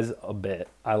missed you guys a bit.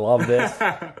 I love this.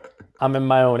 I'm in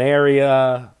my own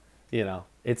area.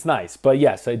 It's nice. But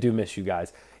yes, I do miss you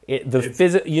guys.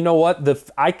 You know what?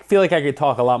 I feel like I could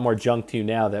talk a lot more junk to you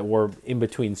now that we're in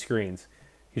between screens.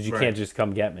 Because you can't just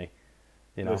come get me,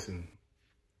 Listen,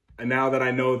 and now that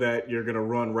I know that you're gonna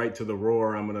run right to the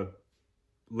roar, I'm gonna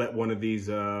let one of these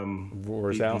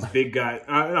roars out. These big guys.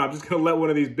 I'm just gonna let one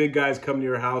of these big guys come to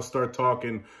your house, start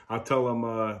talking. I'll tell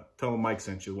them Mike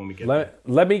sent you when we get there.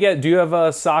 Let me get. Do you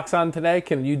have socks on today?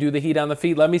 Can you do the heat on the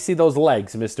feet? Let me see those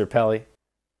legs, Mr. Pelly.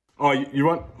 Oh, you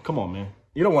want? Come on, man.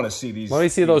 You don't want to see these. Let me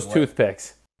see those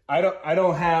toothpicks. I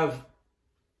don't have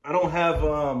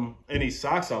any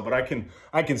socks on, but I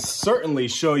can certainly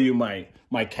show you my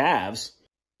calves.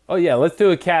 Oh yeah, let's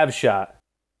do a calf shot.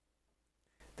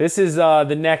 This is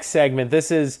the next segment.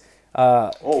 This is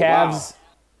calves. Wow.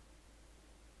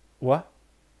 What?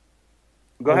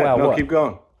 Go ahead. Wow, no, what? Keep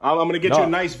going. I'm gonna get you a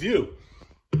nice view.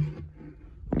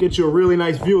 Get you a really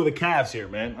nice view of the calves here,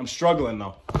 man. I'm struggling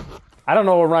though. I don't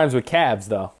know what rhymes with calves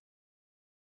though.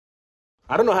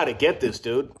 I don't know how to get this,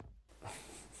 dude.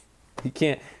 He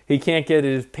can't get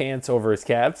his pants over his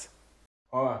calves.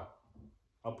 Hold on.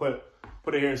 I'll put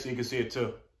it here so you can see it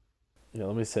too. Yeah,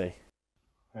 let me see.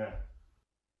 Yeah.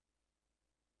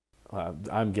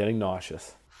 I'm getting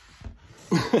nauseous.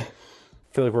 I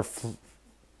feel like we're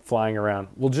flying around.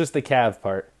 Well, just the calf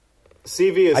part.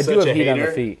 CV is I such do have a heat hater. on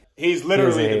the feet. He's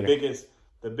literally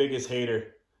the biggest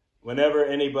hater. Whenever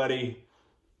anybody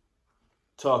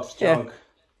talks junk.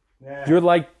 Yeah. You're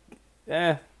like,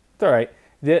 it's all right.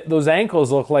 Those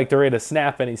ankles look like they're ready to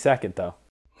snap any second, though.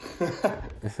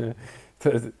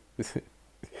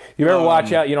 You better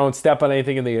watch out. You don't step on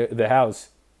anything in the house.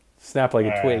 Snap like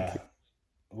a twig.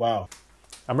 Wow.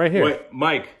 I'm right here. Wait,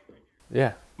 Mike.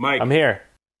 Yeah. Mike. I'm here.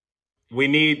 We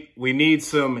need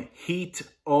some heat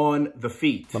on the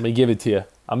feet. Let me give it to you.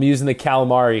 I'm using the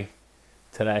calamari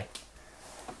today.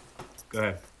 Go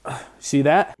ahead. See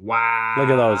that? Wow. Look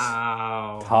at those.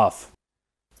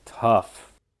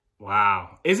 Tough.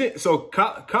 Wow. Is it so?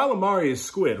 Calamari is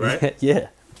squid, right? Yeah.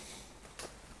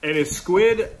 And is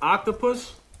squid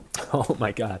octopus? Oh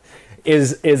my God.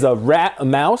 Is a rat a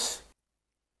mouse?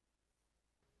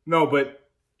 No, but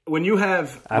when you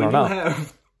have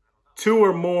have two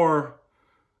or more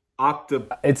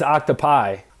it's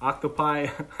octopi. Octopi.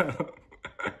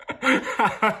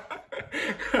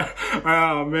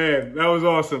 Oh man, that was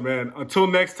awesome, man. Until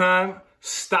next time,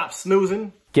 stop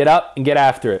snoozing. Get up and get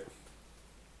after it.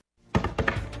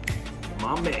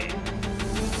 My man.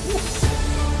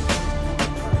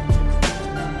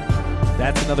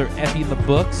 That's another Epi in the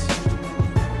books.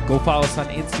 Go follow us on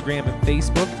Instagram and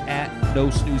Facebook at No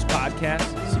Snooze Podcast.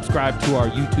 Subscribe subscribe to our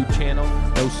YouTube channel,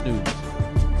 No Snooze.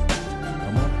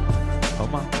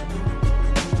 Come on.